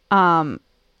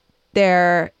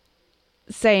they're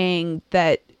saying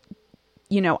that,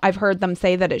 I've heard them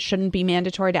say that it shouldn't be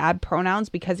mandatory to add pronouns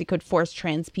because it could force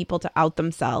trans people to out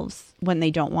themselves when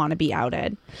they don't want to be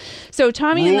outed. So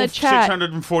Tommy Rule in the chat,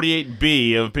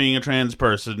 648B of being a trans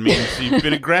person means you've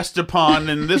been aggressed upon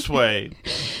in this way.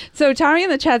 So Tommy in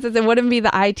the chat says it wouldn't be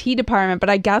the IT department, but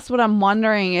I guess what I'm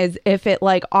wondering is if it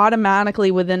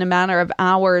automatically within a matter of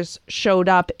hours showed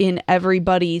up in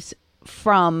everybody's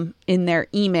in their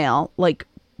email,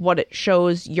 what it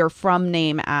shows your from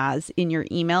name as in your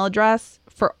email address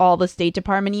for all the State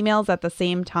Department emails at the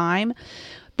same time.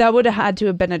 That would have had to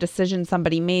have been a decision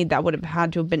somebody made that would have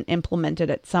had to have been implemented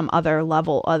at some other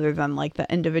level other than the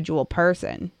individual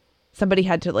person. Somebody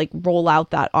had to roll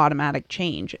out that automatic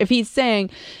change. If he's saying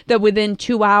that within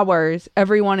 2 hours,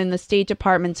 everyone in the State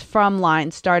Department's from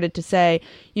line started to say,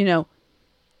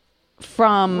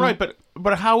 from. Right,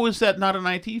 but how is that not an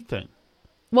IT thing?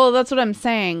 Well, that's what I'm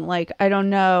saying. I don't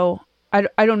know.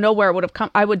 I don't know where it would have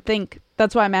come. I would think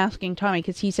that's why I'm asking Tommy,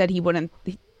 because he said he wouldn't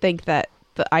think that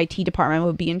the IT department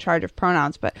would be in charge of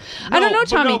pronouns. But I don't know,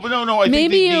 Tommy. No. I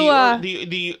maybe think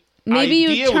the maybe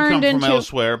idea you turned would come into from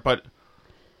elsewhere, but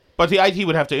the IT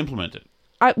would have to implement it.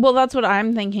 Well, that's what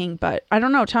I'm thinking, but I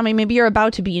don't know, Tommy. Maybe you're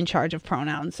about to be in charge of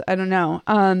pronouns. I don't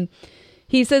know.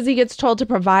 He says he gets told to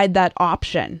provide that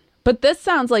option. But this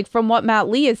sounds like, from what Matt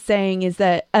Lee is saying, is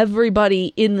that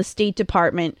everybody in the State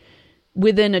Department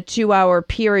within a 2-hour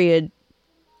period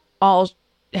all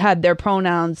had their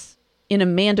pronouns in a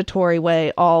mandatory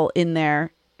way all in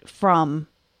their from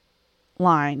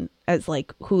line as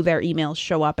who their emails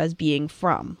show up as being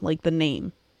from, the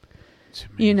name.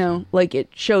 It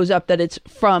shows up that it's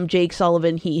from Jake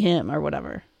Sullivan, he, him, or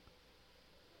whatever.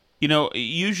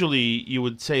 Usually you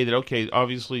would say that, okay,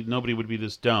 obviously nobody would be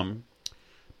this dumb,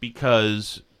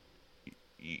 because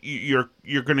you're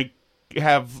going to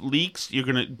have leaks, you're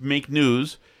going to make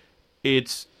news,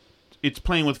 it's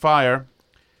playing with fire,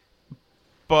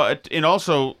 and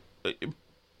also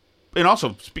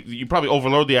you probably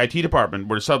overload the IT department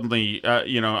where suddenly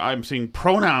I'm seeing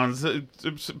pronouns.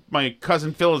 My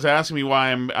cousin Phil is asking me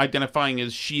why I'm identifying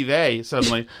as she, they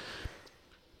suddenly.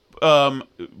 But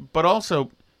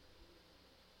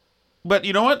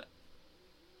you know what?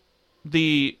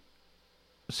 The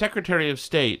Secretary of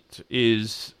State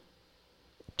is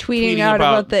tweeting out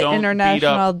about the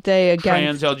International Day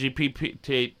against Trans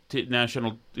LGBT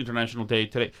International Day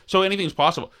today. So anything's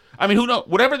possible. I mean, who knows?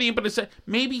 Whatever the impetus said,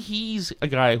 maybe he's a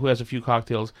guy who has a few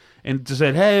cocktails and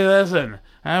said, "Hey, listen,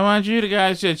 I want you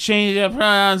guys to change your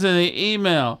pronouns in the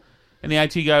email." And the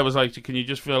IT guy was like, "Can you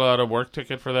just fill out a work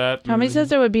ticket for that?" Tommy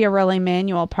says it would be a really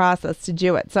manual process to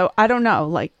do it. So I don't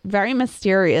know, very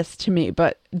mysterious to me,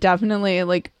 but definitely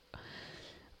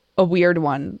a weird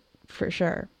one for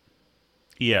sure.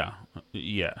 Yeah.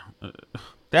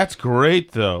 That's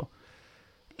great, though.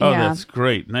 Oh, yeah. That's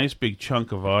great. Nice big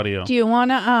chunk of audio. Do you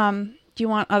want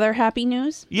other happy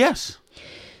news? Yes.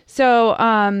 So,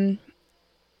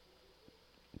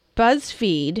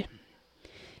 BuzzFeed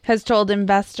has told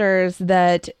investors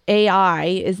that AI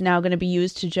is now going to be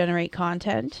used to generate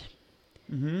content,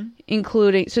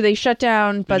 including, so they shut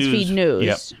down BuzzFeed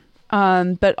News.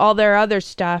 Yep. But all their other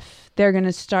stuff, they're going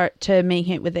to start to make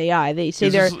it with AI. They say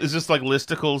is this like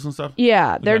listicles and stuff?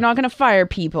 Yeah, they're not going to fire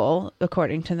people,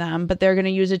 according to them, but they're going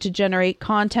to use it to generate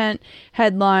content,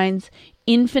 headlines,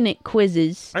 infinite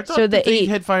quizzes. I thought they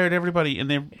had fired everybody, and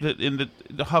the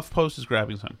HuffPost is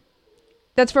grabbing some.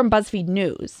 That's from BuzzFeed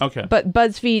News. Okay, but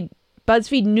BuzzFeed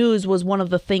News was one of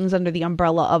the things under the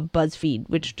umbrella of BuzzFeed,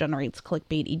 which generates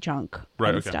clickbaity junk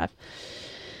and stuff.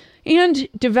 And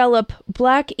develop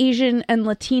Black, Asian, and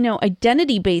Latino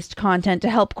identity-based content to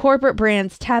help corporate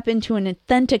brands tap into an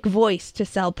authentic voice to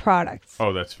sell products.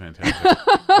 Oh, that's fantastic.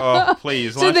 Oh,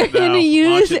 please, so they're going to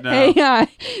use AI.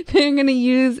 They're going to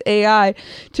use AI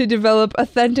to develop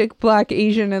authentic Black,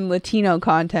 Asian, and Latino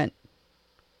content.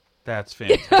 That's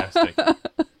fantastic.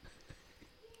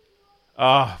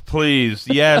 Oh, please.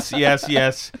 Yes.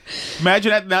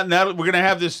 Imagine that now we're going to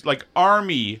have this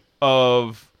army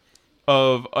of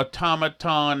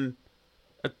automaton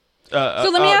So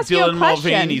let me ask you a Dylan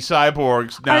question. Mulvaney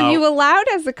cyborgs. Now, Are you allowed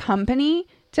as a company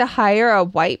to hire a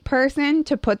white person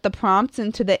to put the prompts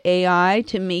into the AI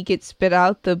to make it spit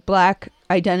out the black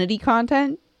identity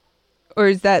content? Or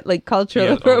is that like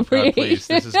cultural appropriation? Oh God, please.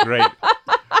 This is great.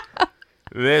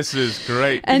 This is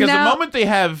great. And because now, the moment they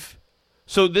have...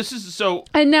 So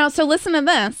listen to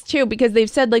this too, because they've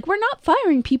said like, we're not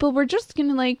firing people. We're just going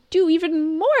to like do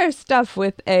even more stuff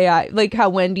with AI. Like how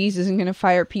Wendy's isn't going to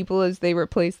fire people as they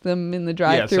replace them in the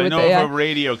drive-thru with AI. Yes, I know of a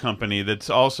radio company that's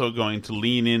also going to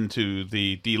lean into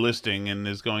the delisting and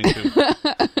is going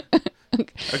to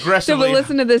aggressively... So but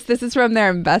listen to this. This is from their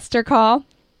investor call.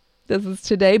 This is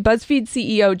today. BuzzFeed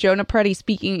CEO Jonah Peretti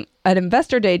speaking at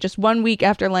Investor Day just 1 week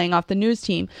after laying off the news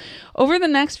team. Over the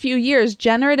next few years,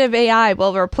 generative AI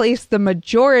will replace the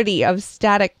majority of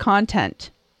static content.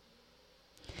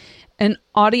 And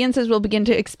audiences will begin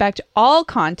to expect all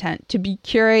content to be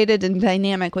curated and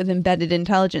dynamic with embedded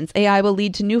intelligence. AI will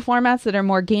lead to new formats that are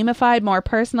more gamified, more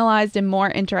personalized, and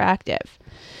more interactive.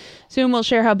 Soon we'll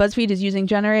share how BuzzFeed is using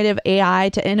generative AI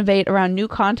to innovate around new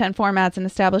content formats and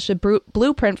establish a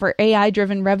blueprint for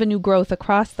AI-driven revenue growth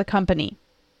across the company.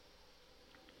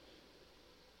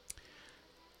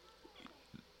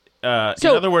 In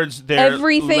other words, they're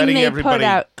letting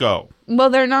everybody go. Well,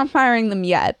 they're not firing them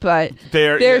yet, but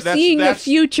they're seeing the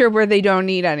future where they don't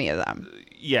need any of them.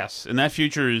 Yes, and that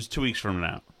future is 2 weeks from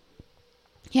now.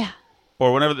 Yeah.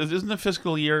 Or whenever. Isn't the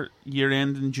fiscal year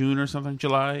end in June or something?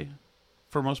 July?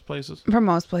 For most places? For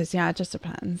most places, yeah. It just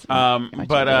depends.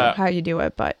 But how you do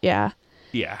it, but yeah.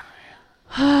 Yeah.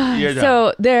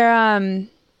 So they're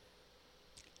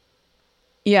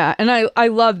yeah, and I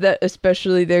love that,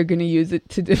 especially they're going to use it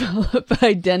to develop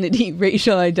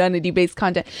racial identity based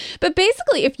content. But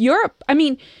basically,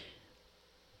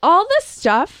 all the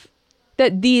stuff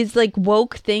that these like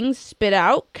woke things spit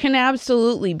out can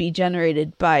absolutely be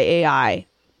generated by AI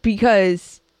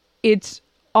because it's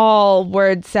all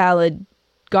word salad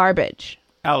garbage.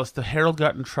 Alice, the Herald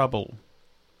got in trouble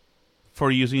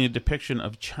for using a depiction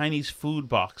of Chinese food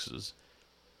boxes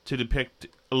to depict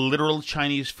a literal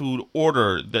Chinese food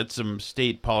order that some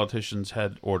state politicians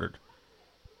had ordered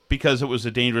because it was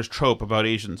a dangerous trope about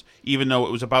Asians, even though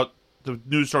it was about, the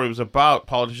news story was about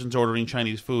politicians ordering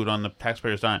Chinese food on the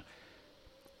taxpayer's dime.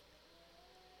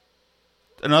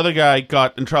 Another guy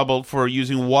got in trouble for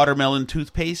using watermelon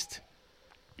toothpaste.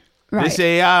 Right. This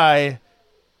AI...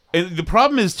 And the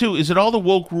problem is, too, is that all the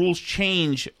woke rules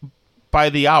change by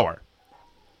the hour.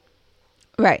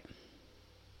 Right.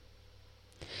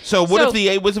 So what if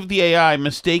the AI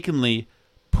mistakenly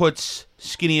puts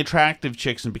skinny, attractive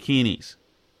chicks in bikinis?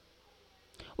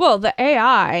 Well, the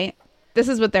AI, this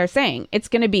is what they're saying. It's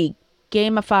going to be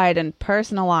gamified and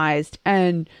personalized.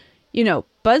 And,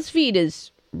 BuzzFeed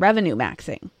is revenue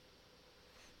maxing.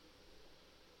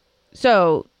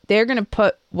 So they're going to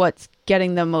put what's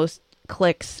getting the most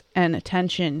clicks and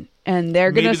attention, and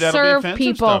they're going to serve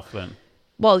people stuff, then.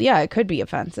 Well, yeah, it could be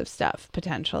offensive stuff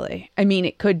potentially. I mean,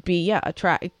 it could be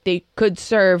they could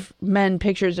serve men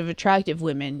pictures of attractive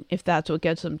women if that's what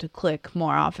gets them to click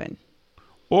more often,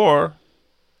 or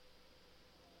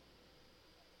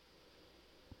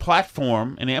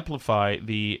platform and amplify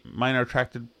the minor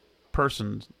attracted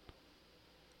person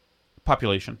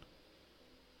population,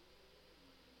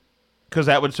 because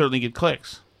that would certainly get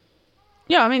clicks.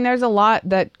 Yeah, I mean, there's a lot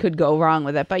that could go wrong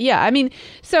with it. But yeah, I mean,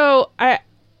 so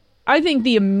I think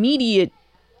the immediate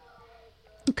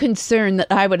concern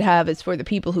that I would have is for the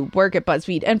people who work at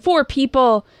BuzzFeed and for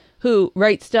people who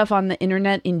write stuff on the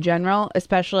internet in general,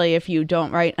 especially if you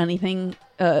don't write anything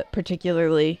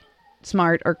particularly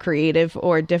smart or creative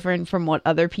or different from what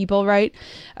other people write.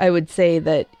 I would say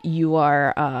that you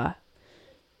are,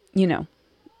 going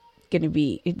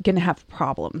to have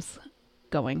problems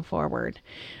going forward.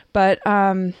 But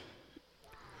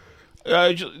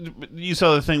you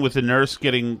saw the thing with the nurse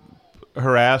getting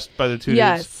harassed by the two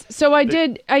yes dudes? So I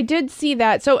did see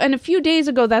that. So, and a few days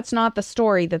ago, that's not the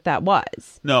story that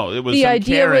was. No, it was the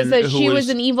idea Karen was that she was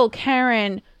an evil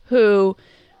Karen who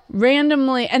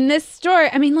randomly, and this story,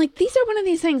 I mean, like, these are one of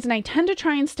these things, and I tend to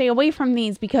try and stay away from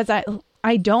these because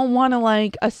I don't want to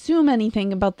like assume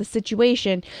anything about the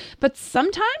situation, but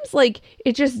sometimes like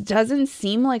it just doesn't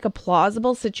seem like a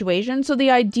plausible situation. So the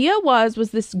idea was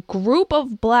this group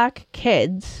of black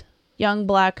kids, young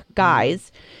black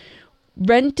guys,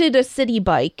 rented a city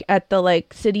bike at the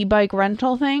like city bike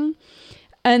rental thing.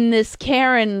 And this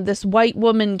Karen, this white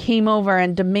woman, came over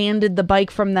and demanded the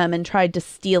bike from them and tried to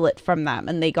steal it from them.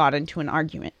 And they got into an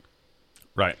argument.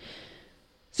 Right.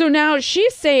 So now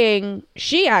she's saying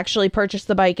she actually purchased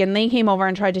the bike and they came over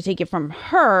and tried to take it from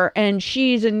her. And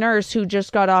she's a nurse who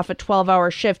just got off a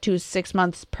 12-hour shift who's 6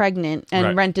 months pregnant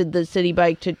and rented the city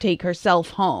bike to take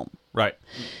herself home. Right.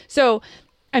 So,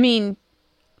 I mean,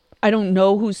 I don't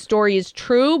know whose story is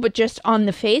true, but just on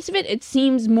the face of it, it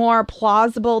seems more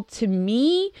plausible to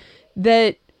me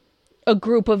that a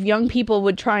group of young people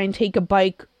would try and take a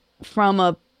bike from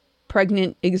a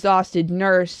pregnant, exhausted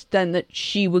nurse than that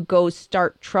she would go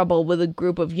start trouble with a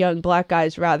group of young black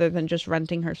guys rather than just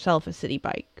renting herself a city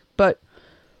bike. But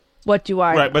what do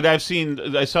I... Right, but I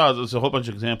saw there's a whole bunch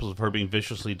of examples of her being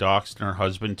viciously doxxed and her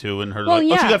husband too, and her she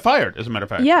got fired, as a matter of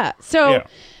fact. Yeah, so,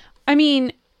 I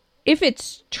mean, if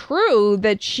it's true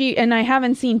that she, and I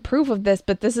haven't seen proof of this,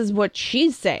 but this is what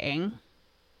she's saying,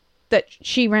 that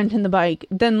she rented the bike,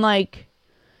 then like...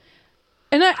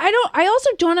 And I also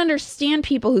don't understand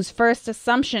people whose first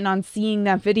assumption on seeing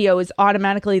that video is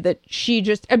automatically that she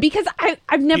just, because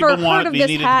I've never heard of this.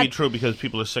 They need it to be true because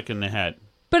people are sick in the head.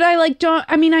 But I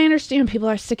understand people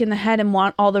are sick in the head and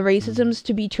want all the racisms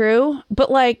to be true. But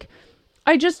like,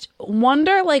 I just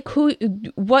wonder like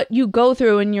what you go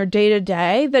through in your day to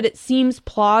day, that it seems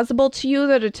plausible to you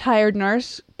that a tired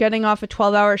nurse getting off a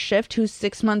 12-hour shift who's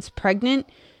 6 months pregnant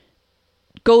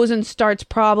goes and starts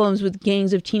problems with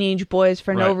gangs of teenage boys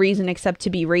for no reason except to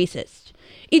be racist.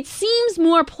 It seems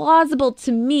more plausible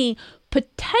to me,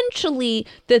 potentially,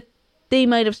 that they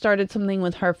might have started something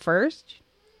with her first.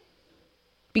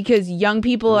 Because young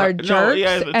people are jerks. No,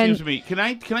 yeah, it seems to me. Can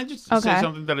I just say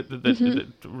something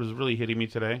that was really hitting me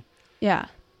today? Yeah.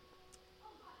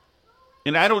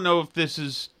 And I don't know if this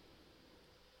is...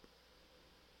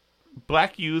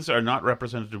 Black youths are not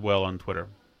represented well on Twitter.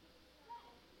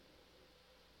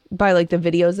 By, like, the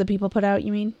videos that people put out,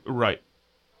 you mean? Right.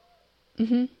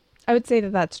 Mm-hmm. I would say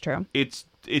that that's true. It's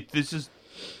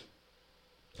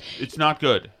not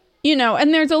good. You know,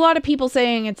 and there's a lot of people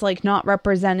saying it's, like, not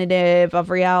representative of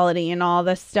reality and all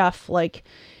this stuff, like,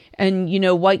 and, you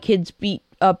know, white kids beat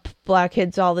up black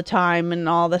kids all the time and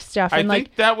all this stuff. And I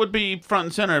think that would be front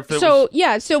and center.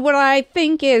 So what I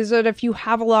think is that if you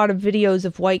have a lot of videos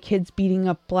of white kids beating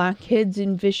up black kids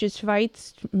in vicious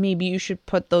fights, maybe you should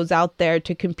put those out there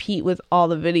to compete with all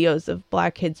the videos of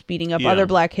black kids beating up other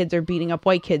black kids or beating up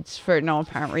white kids for no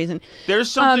apparent reason. There's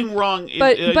something wrong.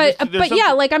 But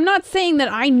yeah, like, I'm not saying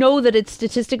that I know that it's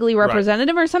statistically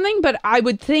representative or something, but I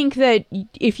would think that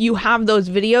if you have those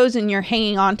videos and you're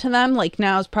hanging on to them, like,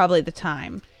 now's probably the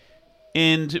time.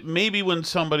 And maybe when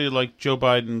somebody like Joe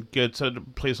Biden gets at a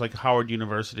place like Howard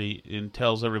University and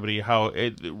tells everybody how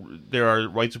there are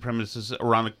white supremacists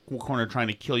around the corner trying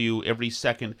to kill you every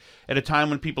second at a time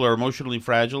when people are emotionally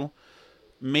fragile,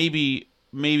 maybe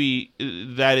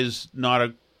that is not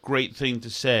a great thing to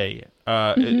say,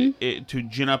 to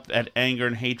gin up that anger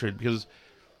and hatred. Because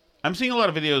I'm seeing a lot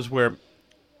of videos where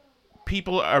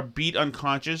people are beat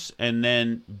unconscious and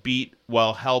then beat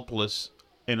while helpless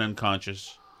and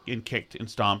unconscious, and kicked and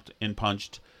stomped and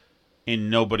punched,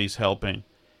 and nobody's helping,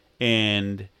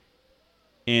 and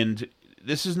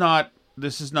this is not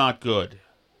good.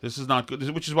 This is not good.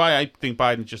 Which is why I think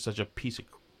Biden's just such a piece of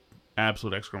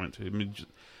absolute excrement. I mean,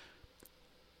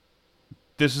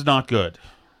 this is not good.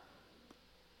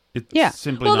 It's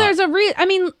simply not. There's I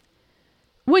mean,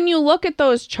 when you look at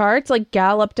those charts, like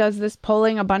Gallup does this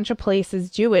polling, a bunch of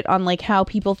places do it on like how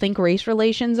people think race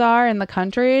relations are in the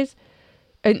countries.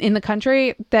 In the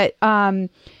country, that,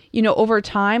 you know, over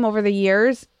time, over the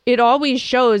years, it always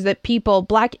shows that people,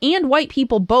 black and white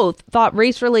people both, thought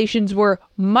race relations were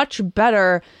much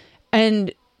better,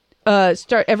 and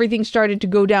everything started to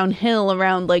go downhill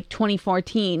around like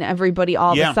 2014. Everybody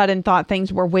all of a sudden thought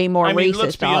things were way more racist.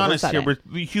 Let's be honest here.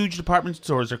 Huge department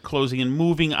stores are closing and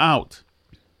moving out.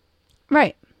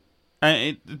 Right.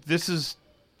 This is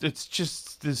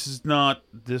not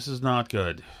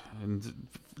good. And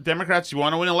Democrats, you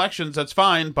want to win elections, that's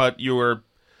fine, but you're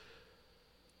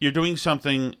doing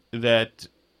something that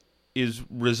is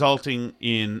resulting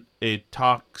in a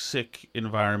toxic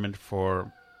environment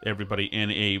for everybody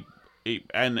and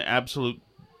an absolute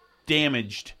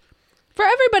damaged for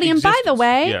everybody. existence. And by the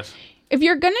way, if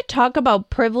you're going to talk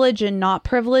about privilege and not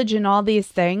privilege and all these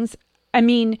things, I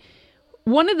mean,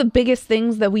 one of the biggest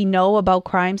things that we know about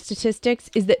crime statistics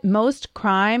is that most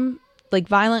crime, like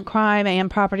violent crime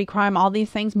and property crime, all these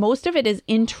things, most of it is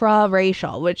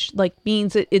intra-racial, which like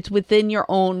means it's within your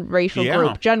own racial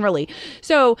group generally.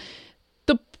 So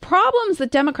the problems that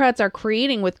Democrats are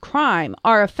creating with crime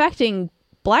are affecting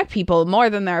black people more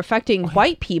than they're affecting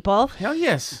white people. Hell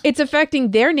yes. It's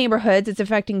affecting their neighborhoods. It's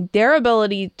affecting their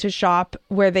ability to shop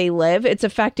where they live. It's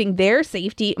affecting their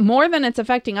safety more than it's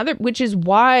affecting other, which is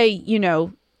why, you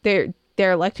know, they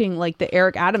they're electing like the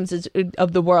Eric Adamses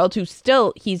of the world, who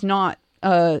still, he's not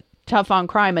tough on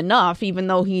crime enough, even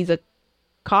though he's a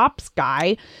cops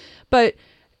guy. But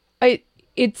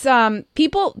it's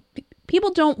people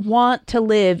don't want to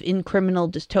live in criminal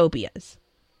dystopias.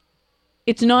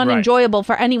 It's not enjoyable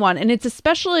for anyone, and it's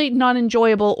especially not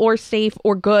enjoyable or safe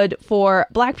or good for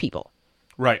Black people.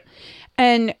 Right.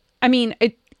 And I mean,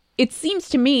 it seems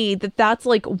to me that that's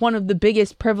like one of the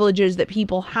biggest privileges that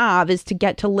people have, is to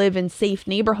get to live in safe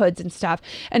neighborhoods and stuff.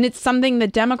 And it's something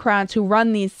that Democrats who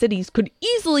run these cities could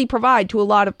easily provide to a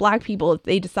lot of Black people if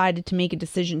they decided to make a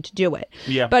decision to do it.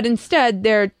 Yeah. But instead,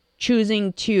 they're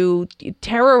choosing to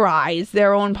terrorize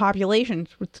their own populations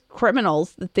with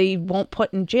criminals that they won't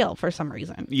put in jail for some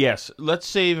reason. Yes. Let's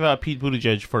save Pete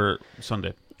Buttigieg for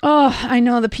Sunday. Oh, I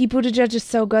know. The Pete Buttigieg is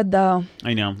so good, though.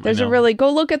 I know.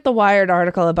 Go look at the Wired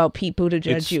article about Pete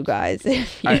Buttigieg, you guys.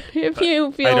 If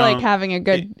you feel like having a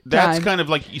good time. That's kind of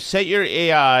like you set your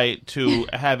AI to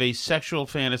have a sexual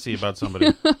fantasy about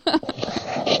somebody.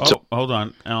 Hold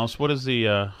on, Alice. What is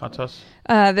the hot sauce?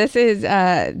 This is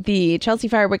the Chelsea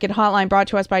Fire Wicked Hotline, brought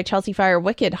to us by Chelsea Fire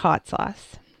Wicked Hot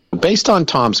Sauce. Based on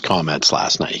Tom's comments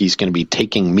last night, he's going to be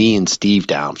taking me and Steve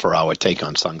down for our take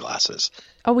on sunglasses.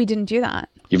 Oh, we didn't do that.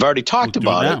 You've already talked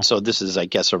about it, so this is, I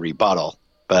guess, a rebuttal.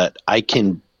 But I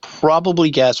can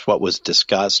probably guess what was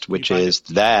discussed, which is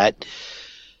that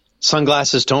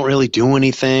sunglasses don't really do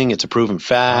anything. It's a proven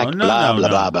fact, blah,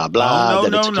 blah, blah,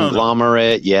 that it's a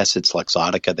conglomerate. Yes, it's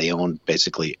Luxottica. They own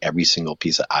basically every single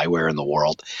piece of eyewear in the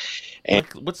world. And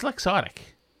what's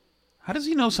Luxottic? How does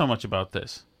he know so much about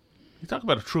this? You talk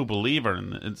about a true believer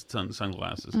in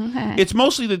sunglasses. Okay. It's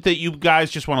mostly that you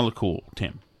guys just want to look cool,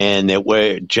 Tim. And that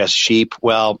we're just cheap.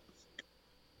 Well,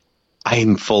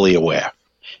 I'm fully aware.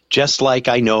 Just like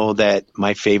I know that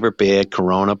my favorite beer,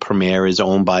 Corona Premier, is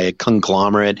owned by a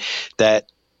conglomerate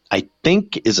that I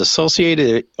think is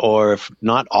associated, or if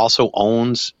not, also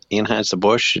owns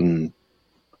Anheuser-Busch and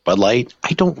Bud Light.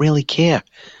 I don't really care.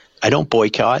 I don't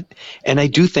boycott. And I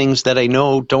do things that I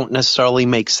know don't necessarily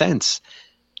make sense.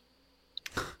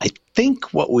 I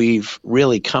think what we've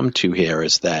really come to here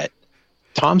is that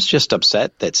Tom's just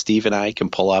upset that Steve and I can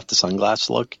pull off the sunglass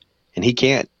look, and he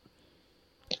can't.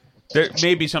 There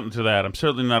may be something to that. I'm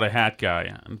certainly not a hat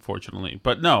guy, unfortunately.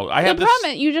 But no, I have the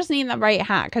problem. You just need the right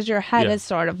hat because your head is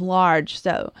sort of large.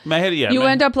 So my head, you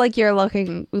end up like you're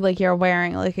looking like you're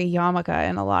wearing like a yarmulke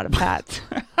in a lot of hats.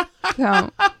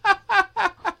 So.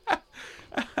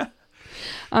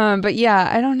 But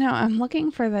yeah, I don't know. I'm looking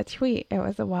for the tweet. It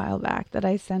was a while back that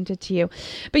I sent it to you.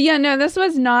 But yeah, no, this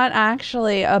was not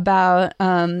actually about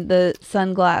the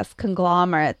sunglass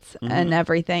conglomerates and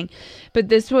everything. But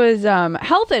this was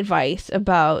health advice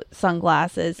about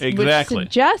sunglasses, which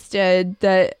suggested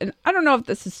that, and I don't know if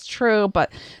this is true,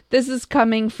 but this is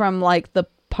coming from like the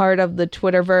part of the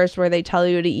Twitterverse where they tell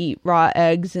you to eat raw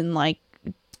eggs and like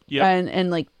and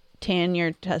like tan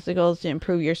your testicles to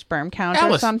improve your sperm count,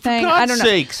 Alice, or something. For God's I don't know.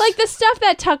 Sakes. Like the stuff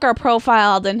that Tucker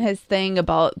profiled in his thing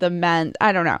about the men.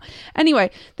 I don't know. Anyway,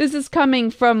 this is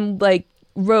coming from like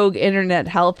Rogue Internet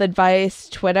Health Advice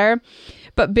Twitter.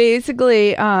 But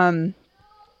basically this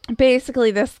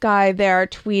guy there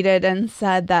tweeted and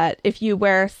said that if you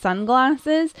wear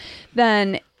sunglasses,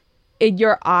 then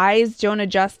your eyes don't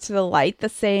adjust to the light the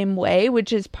same way,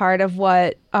 which is part of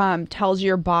what tells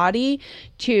your body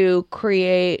to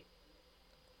create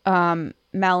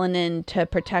melanin to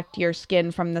protect your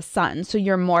skin from the sun. So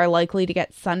you're more likely to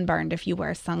get sunburned if you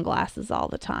wear sunglasses all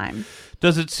the time.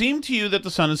 Does it seem to you that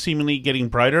the sun is seemingly getting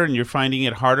brighter and you're finding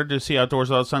it harder to see outdoors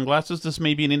without sunglasses? This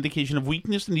may be an indication of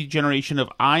weakness in the degeneration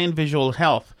of eye and visual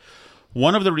health.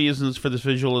 One of the reasons for this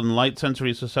visual and light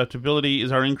sensory susceptibility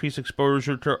is our increased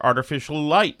exposure to artificial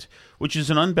light, which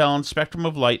is an unbalanced spectrum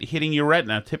of light hitting your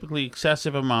retina, typically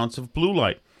excessive amounts of blue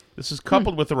light. This is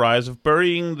coupled with the rise of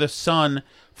burying the sun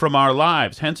from our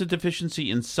lives, hence a deficiency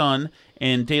in sun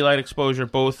and daylight exposure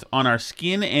both on our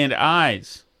skin and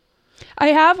eyes. I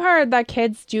have heard that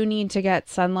kids do need to get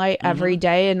sunlight every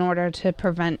day in order to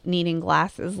prevent needing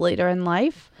glasses later in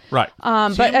life. Right.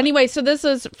 But anyway, so this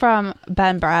is from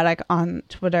Ben Braddock on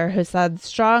Twitter, who said,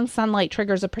 strong sunlight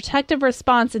triggers a protective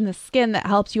response in the skin that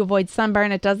helps you avoid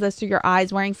sunburn. It does this through your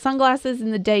eyes. Wearing sunglasses in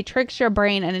the day tricks your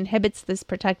brain and inhibits this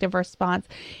protective response,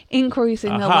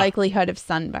 increasing the likelihood of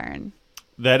sunburn.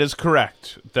 That is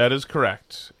correct.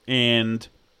 And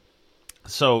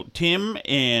so Tim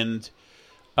and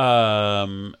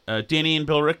Danny and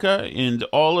Bill Ricca and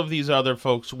all of these other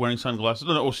folks wearing sunglasses.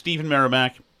 Stephen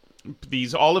Merrimack.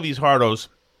 All of these hardos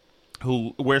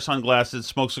who wear sunglasses,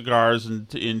 smoke cigars, and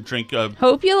drink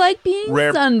Hope you like being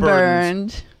rare sunburned.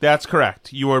 bourbons. That's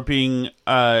correct. You are being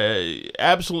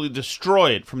absolutely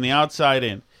destroyed from the outside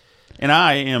in. And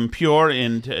I am pure,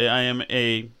 and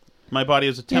my body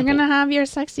is a temple. You're going to have your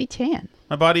sexy tan.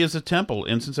 My body is a temple,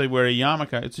 and since I wear a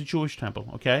yarmulke, it's a Jewish temple,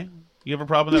 okay? You have a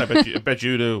problem with that? I bet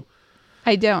you do.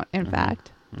 I don't, in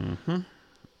fact.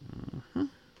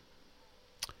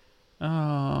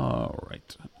 All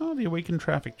right. Oh, the awakened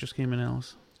traffic just came in,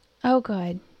 Alice. Oh,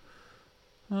 good.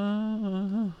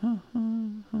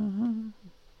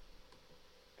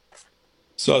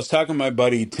 So I was talking to my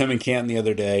buddy Tim and Canton the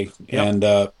other day, and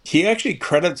he actually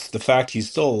credits the fact he's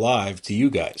still alive to you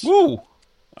guys. Woo!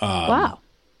 Wow.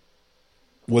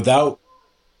 Without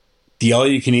the All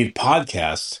You Can Eat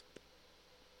podcast,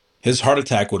 his heart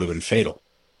attack would have been fatal.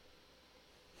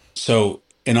 So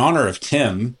in honor of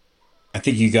Tim, I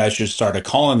think you guys should start a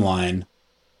call-in line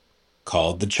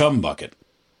called the Chum Bucket.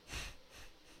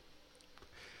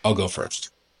 I'll go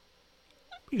first.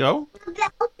 You go.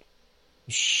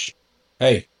 Shh.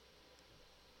 Hey.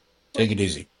 Take it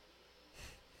easy.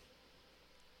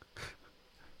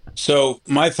 So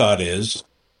my thought is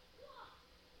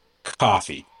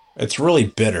coffee. It's really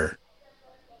bitter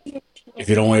if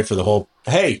you don't wait for the whole...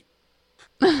 Hey.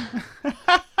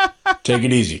 Take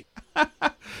it easy.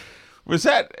 Was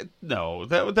that... No,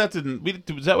 that didn't...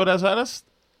 Was that what I was at us?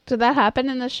 Did that happen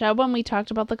in the show when we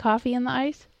talked about the coffee and the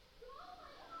ice?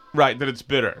 Right, that it's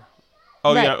bitter.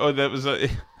 Oh, right. Yeah. Oh, that was...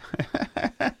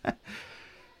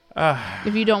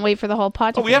 if you don't wait for the whole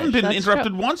pot to we haven't been finish,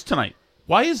 interrupted once tonight.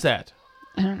 Why is that?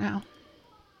 I don't know.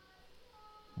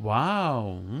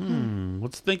 Wow.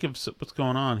 Let's think of what's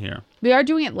going on here. We are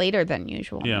doing it later than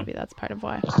usual. Yeah. Maybe that's part of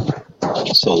why.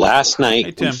 So last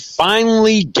night, we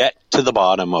finally get to the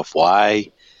bottom of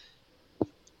why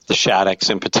the Shaddocks,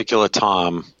 in particular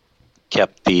Tom,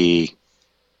 kept the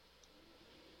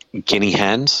guinea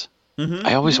hens. Mm-hmm.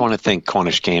 I always want to think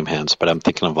Cornish game hens, but I'm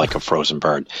thinking of like a frozen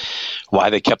bird. Why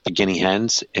they kept the guinea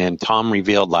hens. And Tom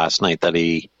revealed last night that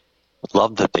he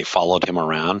loved that they followed him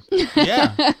around.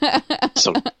 Yeah.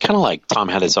 So kind of like Tom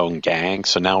had his own gang.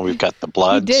 So now we've got the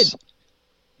Bloods,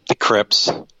 the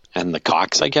Crips, and the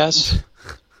Cox, I guess.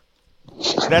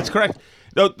 That's correct.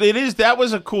 No, that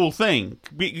was a cool thing.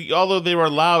 Although they were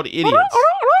loud idiots.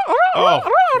 Oh,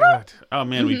 God. Oh,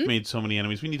 man, we've made so many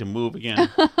enemies. We need to move again.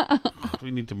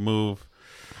 We need to move.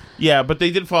 Yeah, but they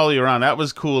did follow you around. That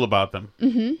was cool about them.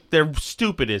 Mm-hmm. They're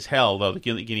stupid as hell, though, the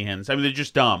guinea hens. I mean, they're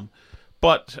just dumb.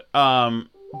 But some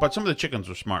of the chickens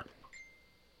were smart.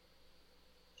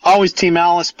 Always Team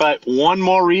Alice, but one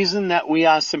more reason that we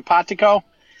are simpatico.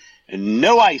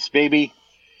 No ice, baby.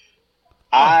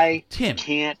 I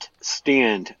can't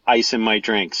stand ice in my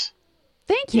drinks.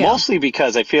 Thank you. Mostly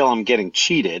because I feel I'm getting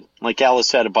cheated. Like Alice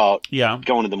said about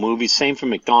going to the movies. Same for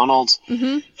McDonald's.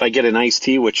 Mm-hmm. If I get an iced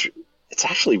tea, which it's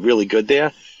actually really good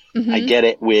there, I get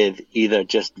it with either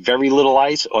just very little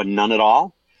ice or none at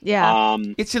all. Yeah.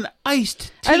 It's an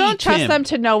iced tea, I don't trust them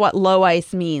to know what low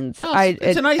ice means. No,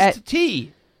 it's an iced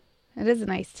tea. It is an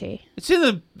iced tea. It's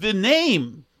in the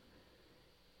name.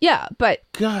 Yeah, but...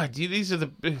 God, these are the...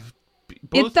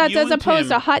 It's that as opposed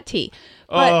to hot tea.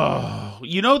 But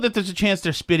you know that there's a chance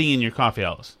they're spitting in your coffee,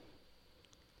 Alice.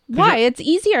 Why? It's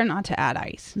easier not to add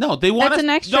ice. No, they want That's an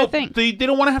extra thing. They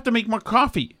don't want to have to make more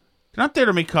coffee. They're not there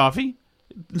to make coffee.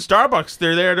 In Starbucks,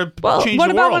 they're there to change the world.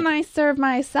 What about when I serve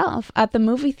myself at the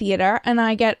movie theater and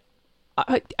I get...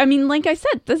 I mean, like I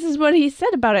said, this is what he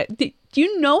said about it. Do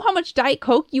you know how much Diet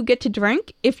Coke you get to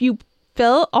drink if you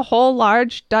fill a whole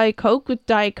large Diet Coke with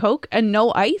Diet Coke and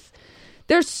no ice?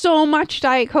 There's so much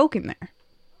Diet Coke in there.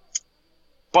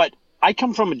 But I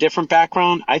come from a different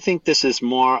background. I think this is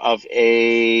more of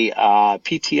a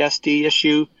PTSD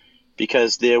issue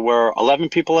because there were 11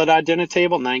 people at our dinner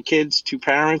table, 9 kids, 2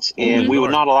 parents, and we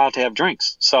were not allowed to have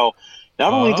drinks. So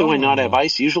not only do I not have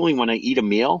ice, usually when I eat a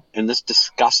meal, and this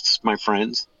disgusts my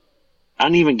friends, I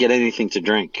don't even get anything to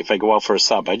drink. If I go out for a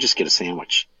sub, I just get a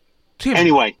sandwich.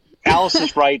 Anyway, Alice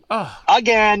is right.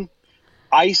 Again,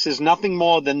 ice is nothing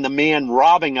more than the man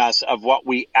robbing us of what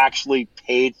we actually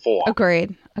paid for.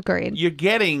 Agreed. You're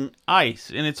getting ice,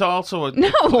 and it's also it's a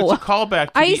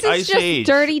callback to ice the Ice is just Age,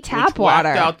 dirty tap which water.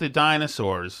 whacked out the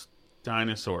dinosaurs.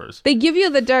 They give you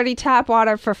the dirty tap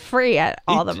water for free at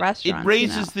all the restaurants. It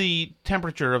raises the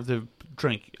temperature of the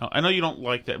drink. I know you don't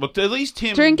like that, but at least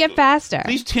Tim... Drink it faster. At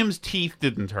least Tim's teeth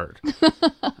didn't hurt.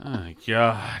 Oh, my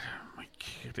God.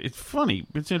 It's funny.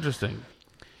 It's interesting.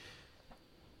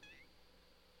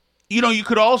 You know, you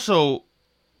could also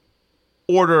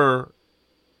order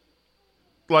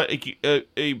like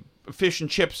a fish and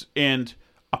chips and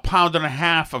a pound and a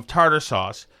half of tartar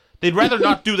sauce, They'd rather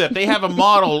not do that. They have a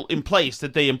model in place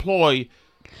that they employ,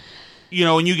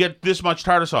 and you get this much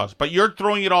tartar sauce. But you're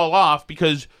throwing it all off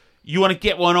because you want to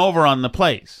get one over on the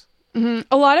place. Mm-hmm.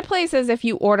 A lot of places, if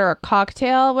you order a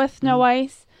cocktail with no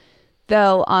ice,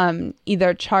 they'll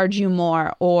either charge you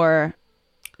more or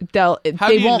they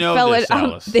won't fill it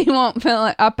up. They won't fill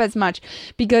it up as much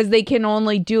because they can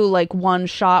only do like one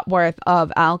shot worth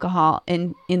of alcohol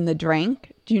in the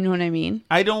drink. Do you know what I mean?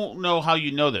 I don't know how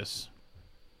you know this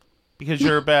because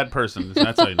you're a bad person.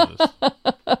 That's how you know this.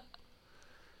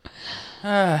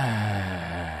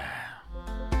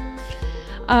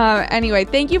 Anyway,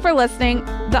 thank you for listening.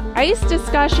 The ICE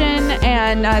discussion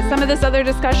and some of this other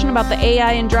discussion about the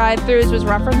AI and drive-thrus was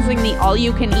referencing the All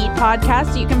You Can Eat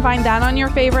podcast. You can find that on your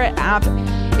favorite app.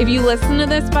 If you listen to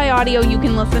this by audio, you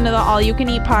can listen to the All You Can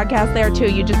Eat podcast there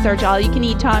too. You just search All You Can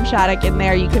Eat Tom Shattuck in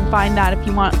there. You can find that if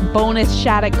you want bonus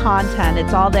Shattuck content.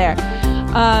 It's all there.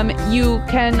 You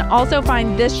can also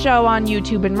find this show on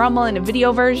YouTube and Rumble in a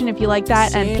video version if you like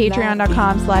that, and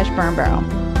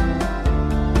patreon.com/burnbarrel.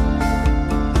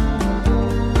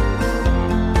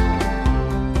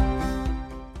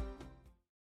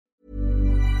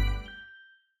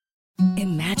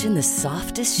 Imagine the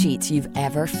softest sheets you've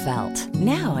ever felt.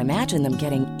 Now imagine them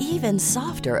getting even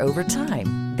softer over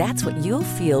time. That's what you'll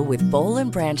feel with Boll &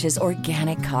 Branch's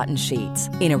organic cotton sheets.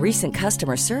 In a recent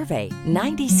customer survey,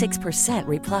 96%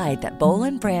 replied that Boll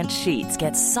 & Branch sheets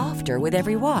get softer with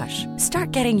every wash.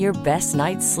 Start getting your best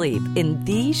night's sleep in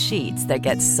these sheets that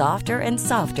get softer and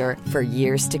softer for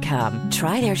years to come.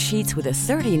 Try their sheets with a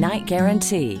 30-night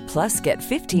guarantee. Plus, get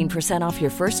 15% off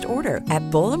your first order at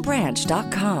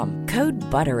BollandBranch.com. Code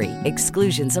BUTTERY.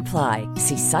 Exclusions apply.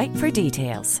 See site for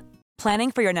details.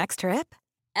 Planning for your next trip?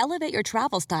 Elevate your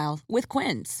travel style with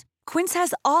Quince. Quince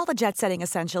has all the jet-setting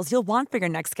essentials you'll want for your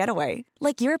next getaway,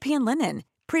 like European linen,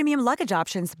 premium luggage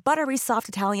options, buttery soft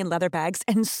Italian leather bags,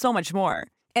 and so much more.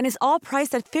 And is all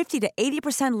priced at 50 to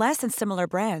 80% less than similar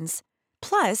brands.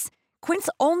 Plus, Quince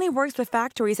only works with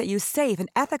factories that use safe and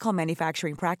ethical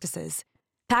manufacturing practices.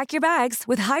 Pack your bags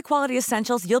with high-quality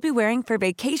essentials you'll be wearing for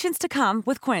vacations to come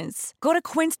with Quince. Go to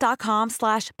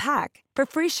quince.com/pack for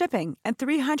free shipping and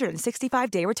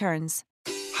 365-day returns.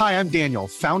 Hi, I'm Daniel,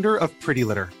 founder of Pretty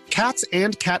Litter. Cats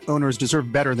and cat owners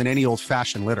deserve better than any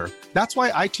old-fashioned litter. That's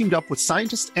why I teamed up with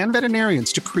scientists and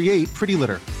veterinarians to create Pretty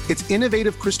Litter. Its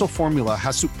innovative crystal formula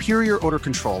has superior odor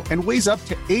control and weighs up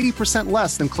to 80%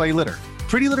 less than clay litter.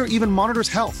 Pretty Litter even monitors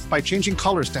health by changing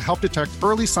colors to help detect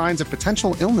early signs of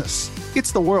potential illness.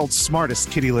 It's the world's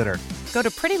smartest kitty litter. Go to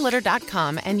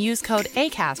prettylitter.com and use code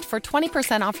ACAST for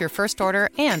 20% off your first order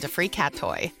and a free cat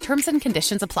toy. Terms and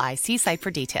conditions apply. See site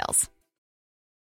for details.